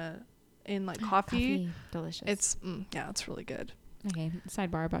it in like coffee, Delicious. it's it's really good. Okay.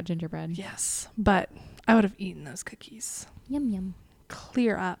 Sidebar about gingerbread. Yes, but I would have eaten those cookies. Yum, yum.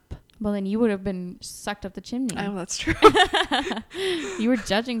 Clear up. Well, then you would have been sucked up the chimney. Oh, that's true. You were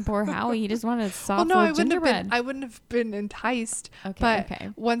judging poor Howie. He just wanted a soft Well, no, little gingerbread. I wouldn't have been enticed. Okay, But okay.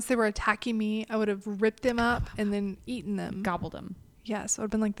 once they were attacking me, I would have ripped them up and then eaten them. Gobbled him. Yes, it would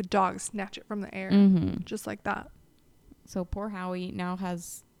have been like the dog, snatch it from the air. Mm-hmm. Just like that. So poor Howie now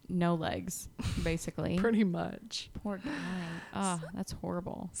has no legs, basically. Pretty much. Poor guy. Oh, that's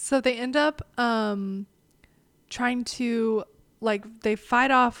horrible. So they end up trying to, like, they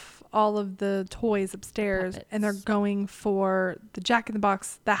fight off all of the toys upstairs and they're Puppets. going for the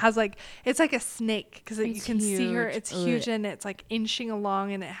Jack-in-the-Box that has, like, it's like a snake because you It's can see her. huge. It's Ugh. huge and it's like inching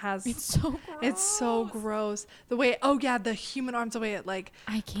along and it has, It's so gross. it's so gross. The way, oh yeah, the human arms, the way it like,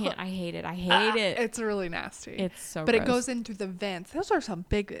 I can't. I hate it. I hate it. it's really nasty. It's so but gross. it goes in through the vents. Those are some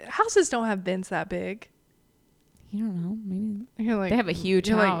big, houses don't have vents that big. You don't know. Maybe You're like, they have a huge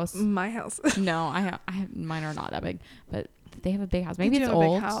you're house. Like, my house. No, I have mine are not that big, but they have a big house. They Maybe do it's have a big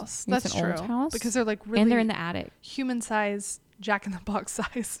old. house. Maybe That's it's an true. old house Because they're like really, and they're in the attic. human size Jack-in-the-Box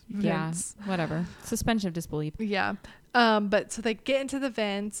size vents. Yeah, whatever. Suspension of disbelief. Yeah. But so they get into the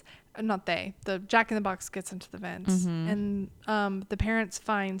vents. Not they. The Jack-in-the-Box gets into the vents, Mhm. and the parents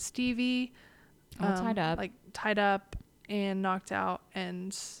find Stevie All tied up. like tied up and knocked out,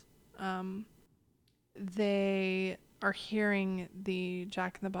 and they are hearing the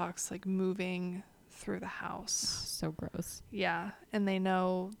Jack-in-the-Box like moving through the house. So gross. Yeah, and they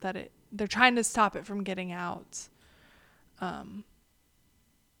know that they're trying to stop it from getting out.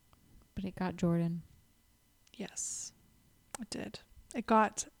 But it got Jordan. Yes, it did. It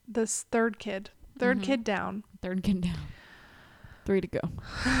got this third kid down. Third kid down. 3 to go.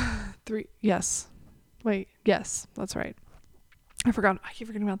 3. Yes. Wait. Yes, that's right. I forgot. I keep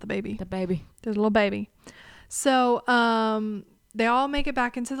forgetting about the baby. The baby. There's a little baby. So, they all make it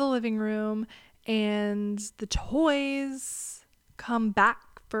back into the living room, and the toys come back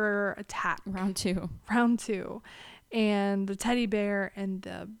for attack. Round 2. Round 2. And the teddy bear and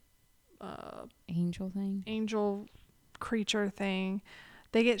the Angel thing. angel creature thing,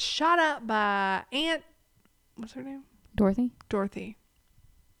 they get shot up by what's her name? Dorothy.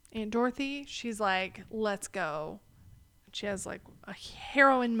 Aunt Dorothy, she's like, let's go. She has like a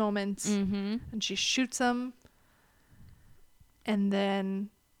heroine moment, Mm-hmm. and she shoots him, and then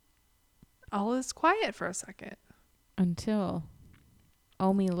all is quiet for a second. Until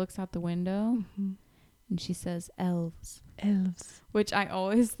Omi looks out the window and she says elves. Elves. Which I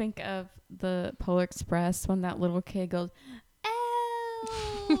always think of the Polar Express when that little kid goes,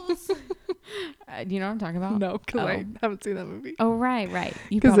 elves. Do you know what I'm talking about? No, because I Oh. haven't seen that movie. Oh, right.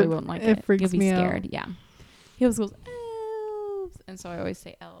 You 'Cause probably it- won't like it it. freaks You'll be me out. scared. Yeah. He always goes, elves. And so I always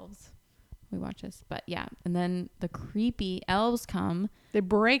say elves. We watch this. But yeah. And then the creepy elves come. They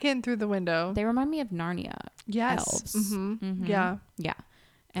break in through the window. They remind me of Narnia. Yes. Elves. Mhm. Yeah. Yeah.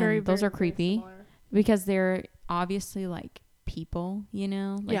 And those are creepy similar. because they're obviously like people, you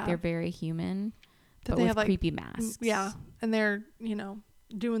know? Like Yeah. they're very human. That But they with have like creepy masks. Yeah, and they're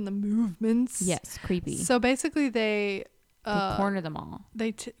doing the movements. Yes, creepy. So basically, they corner them all.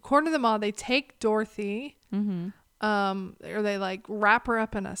 They corner them all. They take Dorothy, Mm-hmm. or they like wrap her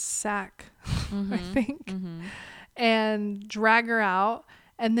up in a sack, I think, Mm-hmm. and drag her out.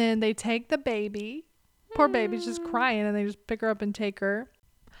 And then they take the baby. Poor baby's just crying, and they just pick her up and take her.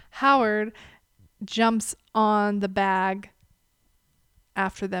 Howard jumps on the bag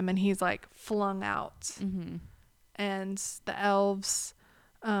after them, and he's like flung out. Mm-hmm. And the elves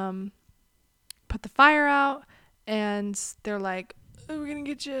put the fire out, and they're like, oh, we're gonna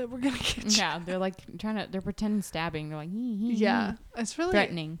get you, Yeah, they're like they're pretending stabbing. They're like, yeah, it's really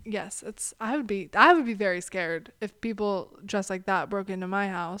threatening. Yes, I would be very scared if people dressed like that broke into my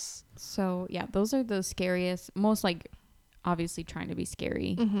house. So yeah, those are the scariest, most like obviously trying to be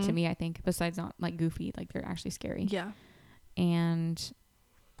scary to me, I think, besides not like goofy, like they're actually scary. Yeah. And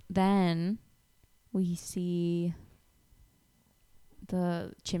then we see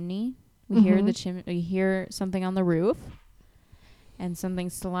the chimney. We hear the we hear something on the roof and something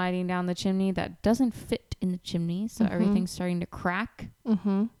sliding down the chimney that doesn't fit in the chimney, so everything's starting to crack.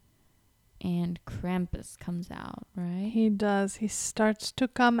 And Krampus comes out, right? He does. He starts to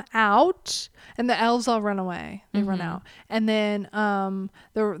come out, and the elves all run away. They run out. And then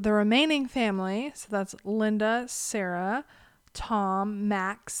the remaining family, so that's Linda, Sarah, Tom,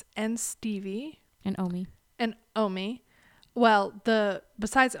 Max, and Stevie. And Omi. Well,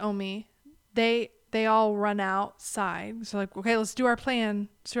 besides Omi, they all run outside. So like, okay, let's do our plan.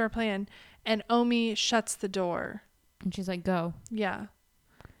 And Omi shuts the door. And she's like, go. Yeah.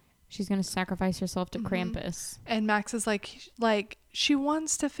 She's going to sacrifice herself to Krampus. And Max is like she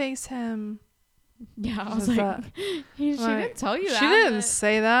wants to face him. Yeah, I was Is like, she didn't tell you that. She didn't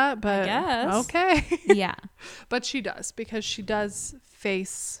say that, but guess. okay. Yeah. But she does, because she does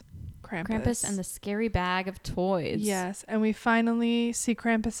face Krampus. And the scary bag of toys. Yes, and we finally see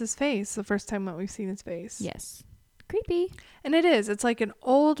Krampus's face, the first time that we've seen his face. Yes. Creepy. And it is. It's like an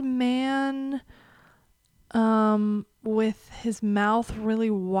old man with his mouth really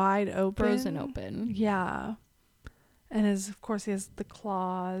wide open. Frozen open. Yeah. And of course he has the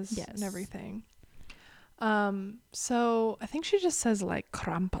claws and everything. So I think she just says like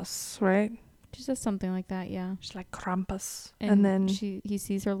Krampus, right? She says something like that, yeah. She's like Krampus. And then he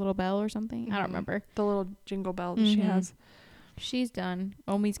sees her little bell or something. I don't remember. The little jingle bell that she has. She's done.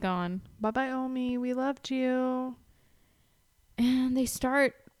 Omi's gone. Bye-bye, Omi. We loved you. And they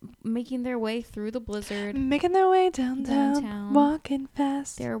start making their way through the blizzard. Making their way downtown. Walking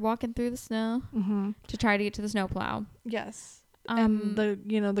fast. They're walking through the snow to try to get to the snowplow. Yes. And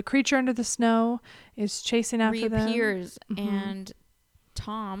the creature under the snow is chasing after them. Reappears and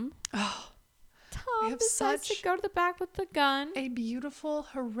Tom decides to go to the back with the gun. A beautiful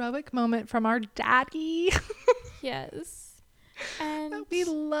heroic moment from our daddy. Yes. And that we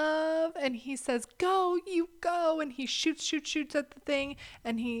love. And he says, "Go, you go." And he shoots at the thing.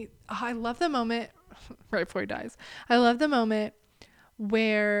 And I love the moment right before he dies. I love the moment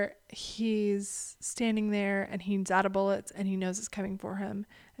where he's standing there and he's out of bullets and he knows it's coming for him,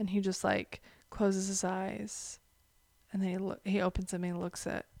 and he just like closes his eyes, and then he opens them and he looks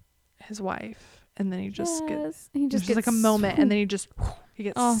at his wife, and then he just gets like a moment, and then he gets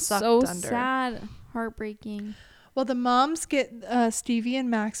sucked so under. sad, heartbreaking. Well, the moms get Stevie and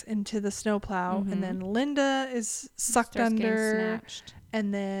Max into the snowplow, and then Linda is sucked under,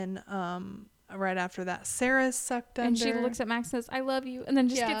 and then right after that, Sarah's sucked under. And she looks at Max and says, "I love you," and then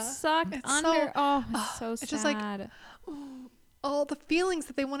just gets sucked under. It's so sad. It's just like, all the feelings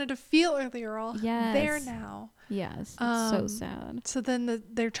that they wanted to feel earlier are all there now. Yes, it's so sad. So then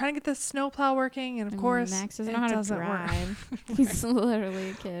they're trying to get the snowplow working, and of course, Max doesn't know how to drive. He's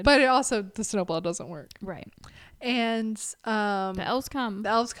literally a kid. But the snowplow doesn't work. Right. And the elves come.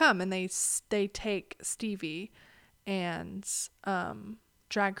 And they take Stevie and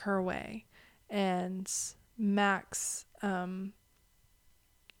drag her away. And Max, then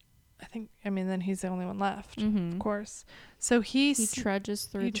he's the only one left, of course. So he trudges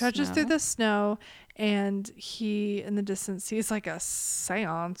through the snow, and in the distance sees like a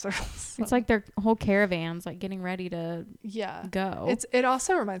seance or something. It's like their whole caravan's like getting ready to go. It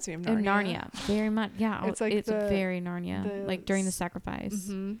also reminds me of Narnia. Very much. Yeah, it's very Narnia, like during the sacrifice.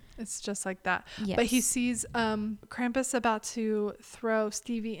 Mm-hmm. It's just like that. Yes. But he sees Krampus about to throw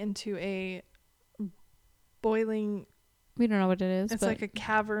Stevie into a boiling, we don't know what it is. It's like a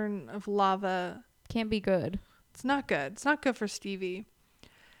cavern of lava. Can't be good. It's not good. It's not good for Stevie.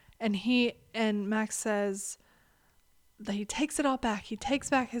 And Max says that he takes it all back. He takes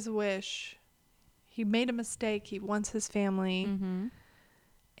back his wish. He made a mistake. He wants his family.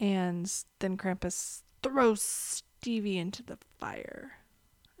 And then Krampus throws Stevie into the fire.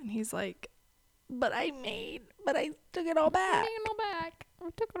 And he's like, but I took it all back. I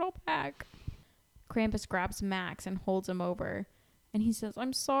took it all back. Krampus grabs Max and holds him over, and he says,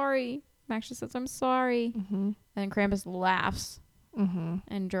 "I'm sorry." Max just says, "I'm sorry." And Krampus laughs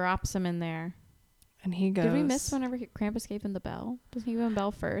and drops him in there. And he goes. Did we miss whenever Krampus gave him the bell? Doesn't he give him a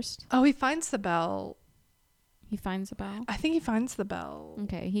bell first? Oh, he finds the bell. He finds the bell? I think he finds the bell.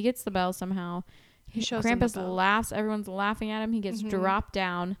 Okay, he gets the bell somehow. He shows Krampus him the bell. laughs. Everyone's laughing at him. He gets dropped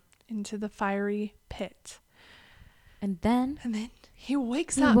down into the fiery pit. And then he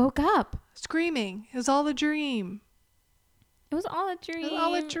wakes up. He woke up. Screaming. It was all a dream. It was all a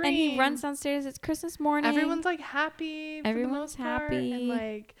dream. And he runs downstairs. It's Christmas morning. Everyone's like happy. Everyone's happy. And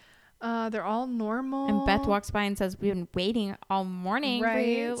like, they're all normal. And Beth walks by and says, "We've been waiting all morning for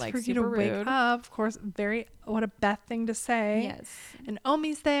you." Like, for you super to wake rude. up. Of course, what a Beth thing to say. Yes. And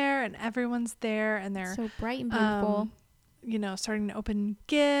Omi's there, and everyone's there, and they're so bright and beautiful. Starting to open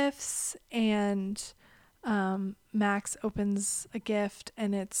gifts, and Max opens a gift,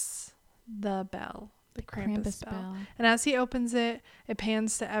 and it's the bell. The Krampus bell. And as he opens it, it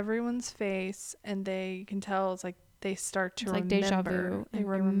pans to everyone's face, and they can tell it's like they start to remember. Like deja vu. They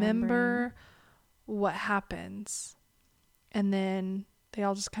remember what happens. And then they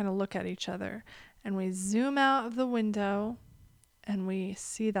all just kind of look at each other. And we zoom out of the window, and we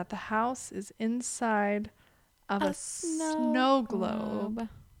see that the house is inside of a snow globe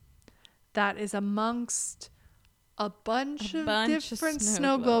that is amongst a bunch of different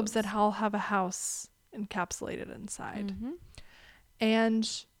snow globes that all have a house encapsulated inside. And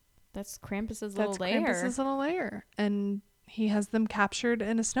that's Krampus's little lair. And he has them captured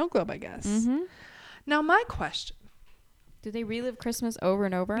in a snow globe, I guess. Now, my question. Do they relive Christmas over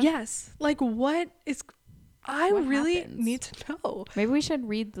and over? Yes. Like, what is... I What really happens? need to know. Maybe we should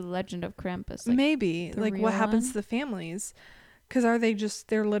read the Legend of Krampus. Like, Maybe. the Like, real what happens one? to the families? Because are they just...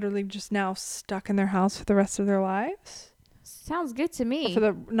 They're literally just now stuck in their house for the rest of their lives? sounds good to Or me. for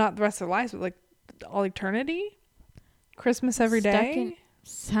the... Not the rest of their lives, but, like, all eternity? Christmas every Stuck day? in-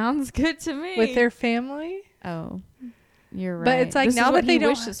 Sounds good to me. With their family? Oh, you're right. But it's like, this now is what that they he don't...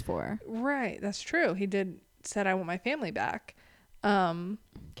 wishes for. Right. That's true. He said, I want my family back. Careful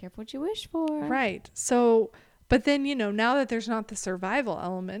what you wish for. Right. So, but then, now that there's not the survival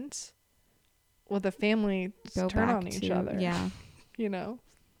element, will the family Go turn back on each to- other? Yeah.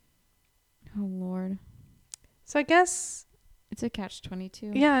 Oh, Lord. So I guess, It's a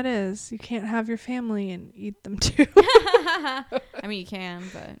catch-22. yeah, it is. You can't have your family and eat them too. I mean, you can,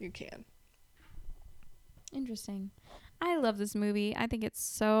 but You can. interesting. I love this movie. I think it's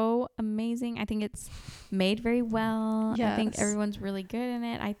so amazing. I think it's made very well. I think Yes. everyone's really good in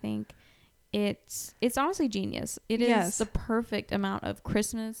it. I think it's honestly genius. It is Yes. the perfect amount of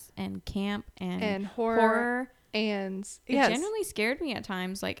Christmas and camp and horror. And It yes. genuinely scared me at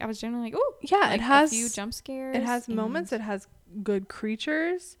times. Like I was genuinely like, oh, Yeah, like it has a few jump scares. It has moments. It has good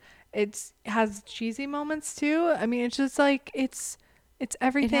creatures. It has cheesy moments too. I mean, it's just like it's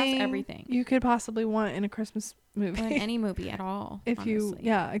everything. everything. You could possibly want in a Christmas movie. or in any movie at all. If honestly.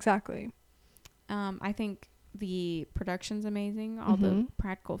 yeah, exactly. I think the production's amazing. All the Mhm.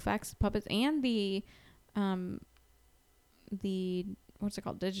 practical effects, puppets, and the what's it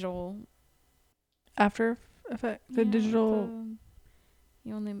called? Digital. After effect, the digital.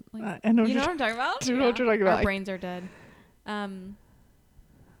 You only like. I know You know what what I'm talking about? you know what you're talking about. Our brains are dead.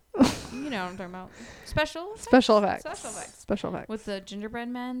 You know what I'm talking about. Special effects? Special effects. Special effects. Special effects. With the gingerbread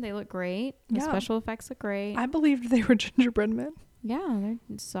men, they look great. The Yeah. special effects look great. I believed they were gingerbread men. Yeah,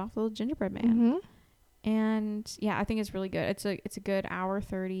 they're soft little gingerbread man. Mm-hmm. And yeah, I think it's really good. It's a good hour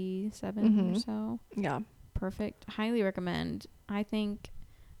 37 or Mhm. so. Yeah. Perfect. Highly recommend. I think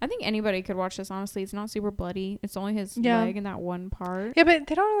anybody could watch this. Honestly, it's not super bloody. It's only his Yeah. leg in that one part. Yeah, but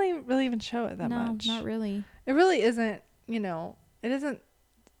they don't really even show it that no, much. not really. It really isn't. It isn't.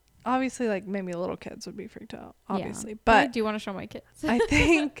 Obviously, like maybe little kids would be freaked out. Obviously, I but do want to show my kids. I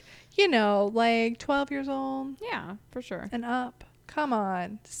think like 12 years old Yeah, for sure. and up. Come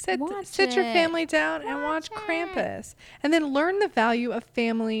on, sit Watch your it. family down and watch Watch it. Krampus, and then learn the value of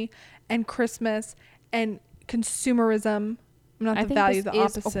family and Christmas and consumerism. Not I the think value, this the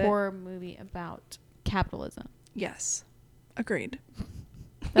is opposite. a horror movie about capitalism. Yes, agreed.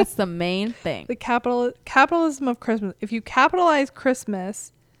 That's the main thing. The capitalism of Christmas. If you capitalize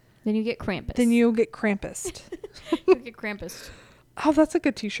Christmas, Then you get Krampus. then you'll get Krampus. you get Krampus. Oh, that's a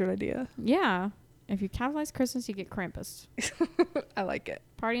good T-shirt idea. Yeah. If you capitalize Christmas, you get Krampus. I like it.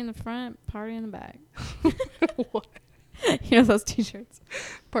 Party in the front, party in the back. What? You know those T-shirts?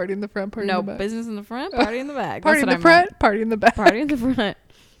 Party in the front, party No, in the back. business in the front, party in the back. Party in That's the what I meant. front, party in the back. Party in the front.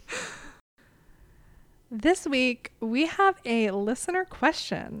 This week we have a listener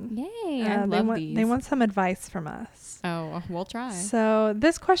question. Yay! I love these. They want some advice from us. Oh, we'll try. So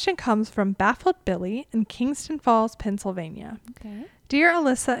this question comes from Baffled Billy in Kingston Falls, Pennsylvania. Okay. Dear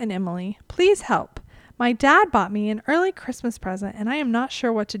Alyssa and Emily, please help. My dad bought me an early Christmas present and I am not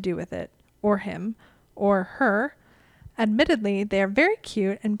sure what to do with it, or him, or her. Admittedly, they are very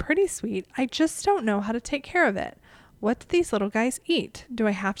cute and pretty sweet. I just don't know how to take care of it. What do these little guys eat? Do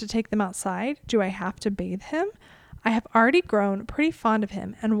I have to take them outside? Do I have to bathe him? I have already grown pretty fond of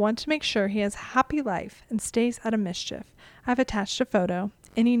him and want to make sure he has a happy life and stays out of mischief. I've attached a photo.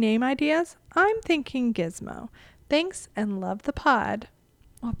 Any name ideas? I'm thinking Gizmo. Thanks and love the pod.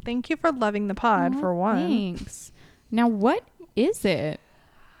 Well, thank you for loving the pod for one. Thanks. Now, what is it?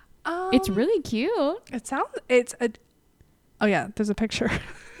 It's really cute. Oh yeah, there's a picture.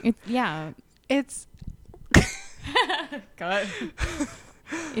 Yeah. It's God.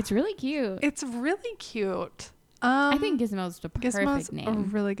 It's really cute. It's really cute. I think Gizmo's the perfect Gizmo's name. a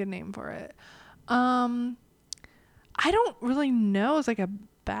really good name for it. I don't really know. It's like a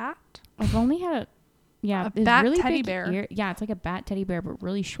bat. I've only had A it's bat really teddy big bear. ear. Yeah, it's like a bat teddy bear, but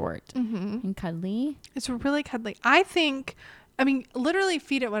really short and cuddly. It's really cuddly. I mean, literally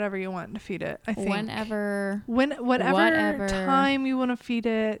feed it whatever you want to feed it. I think Whatever whatever time you want to feed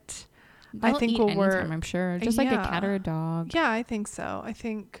it, I they'll think eat will anytime, work. I'm sure. Just like a Yeah. cat or a dog. Yeah, I think so. I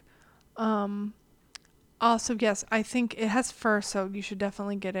think, also, yes, I think it has fur, so you should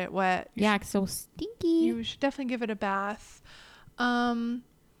definitely get it wet. Yeah, it's so stinky. You should definitely give it a bath. And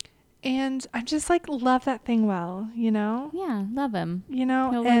I just love that thing well, Yeah, love him. and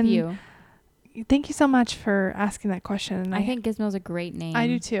He'll love you. thank you so much for asking that question. I think Gizmo's a great name. I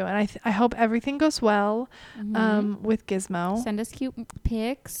do too. And I hope everything goes well with Gizmo. Send us cute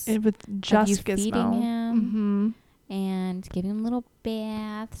pics. With just you Gizmo. Feeding him Mm-hmm. and giving him little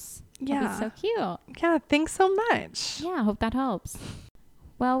baths. Yeah. That'd be so cute. Yeah, thanks so much. Yeah, I hope that helps.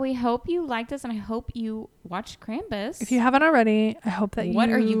 Well, we hope you liked us, and I hope you watched Krampus. If you haven't already, I hope that What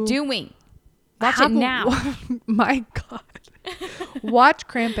are you doing? Watch it now. My God. Watch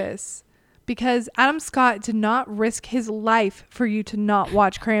Krampus. Because Adam Scott did not risk his life for you to not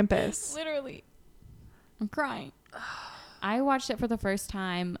watch Krampus. Literally. I'm crying. I watched it for the first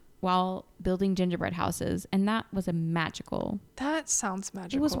time while building gingerbread houses, and that was a magical. That sounds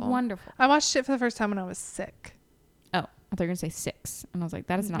magical. It was wonderful. I watched it for the first time when I was sick. Oh, I thought you were going to say 6. And I was like,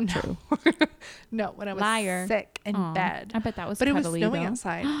 that is not true. No, when I was Liar. sick in bed. I bet that was But it was cuddly, snowing though.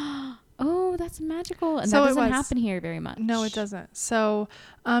 outside. Oh, that's magical. And So that it doesn't was. happen here very much. No, it doesn't. So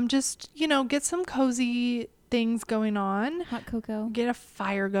just, get some cozy things going on. Hot cocoa. Get a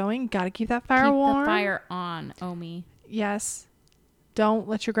fire going. Got to keep that fire Keep warm. the fire on, Omi. Yes. Don't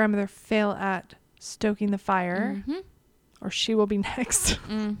let your grandmother fail at stoking the fire, or she will be next.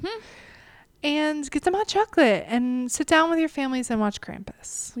 And get some hot chocolate and sit down with your families and watch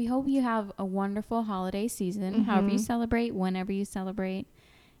Krampus. We hope you have a wonderful holiday season, however you celebrate, whenever you celebrate.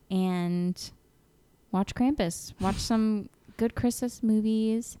 And watch Krampus. Watch some good Christmas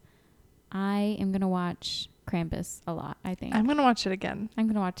movies. I am going to watch Krampus a lot, I think. I'm going to watch it again. I'm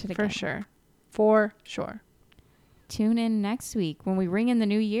going to watch it again. For sure. Tune in next week when we ring in the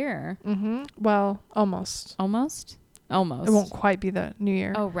new year. Well, almost. Almost? Almost. It won't quite be the new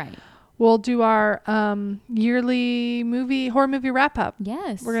year. Oh, right. We'll do our yearly horror movie wrap up.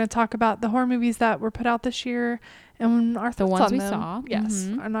 Yes. We're going to talk about the horror movies that were put out this year and our thoughts ones on we them. saw. Yes,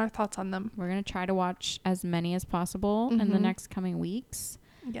 and our thoughts on them. We're going to try to watch as many as possible in the next coming weeks.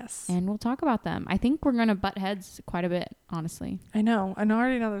 Yes. And we'll talk about them. I think we're going to butt heads quite a bit, honestly. I know. I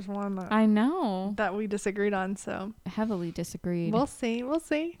already know there's one I know. that we disagreed on, so Heavily disagreed. we'll see. We'll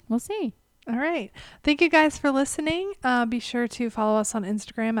see. All right. Thank you guys for listening. Be sure to follow us on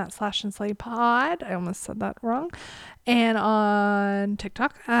Instagram at /and/slay_pod. I almost said that wrong. And on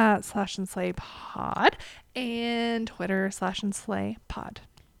TikTok at /and/slay_pod. And Twitter /and/slay_pod.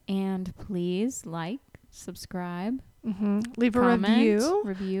 And please subscribe. Leave a comment,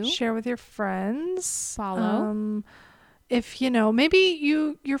 review. Share with your friends. Follow. If,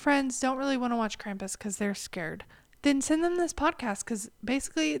 maybe your friends don't really want to watch Krampus because they're scared. Then send them this podcast because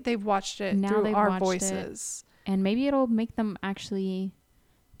basically they've watched it through our voices. And maybe it'll make them actually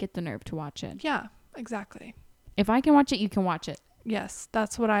get the nerve to watch it. Yeah, exactly. If I can watch it, you can watch it. Yes,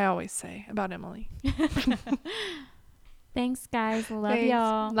 that's what I always say about Emily. Thanks, guys. Love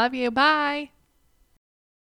y'all. Love you. Bye.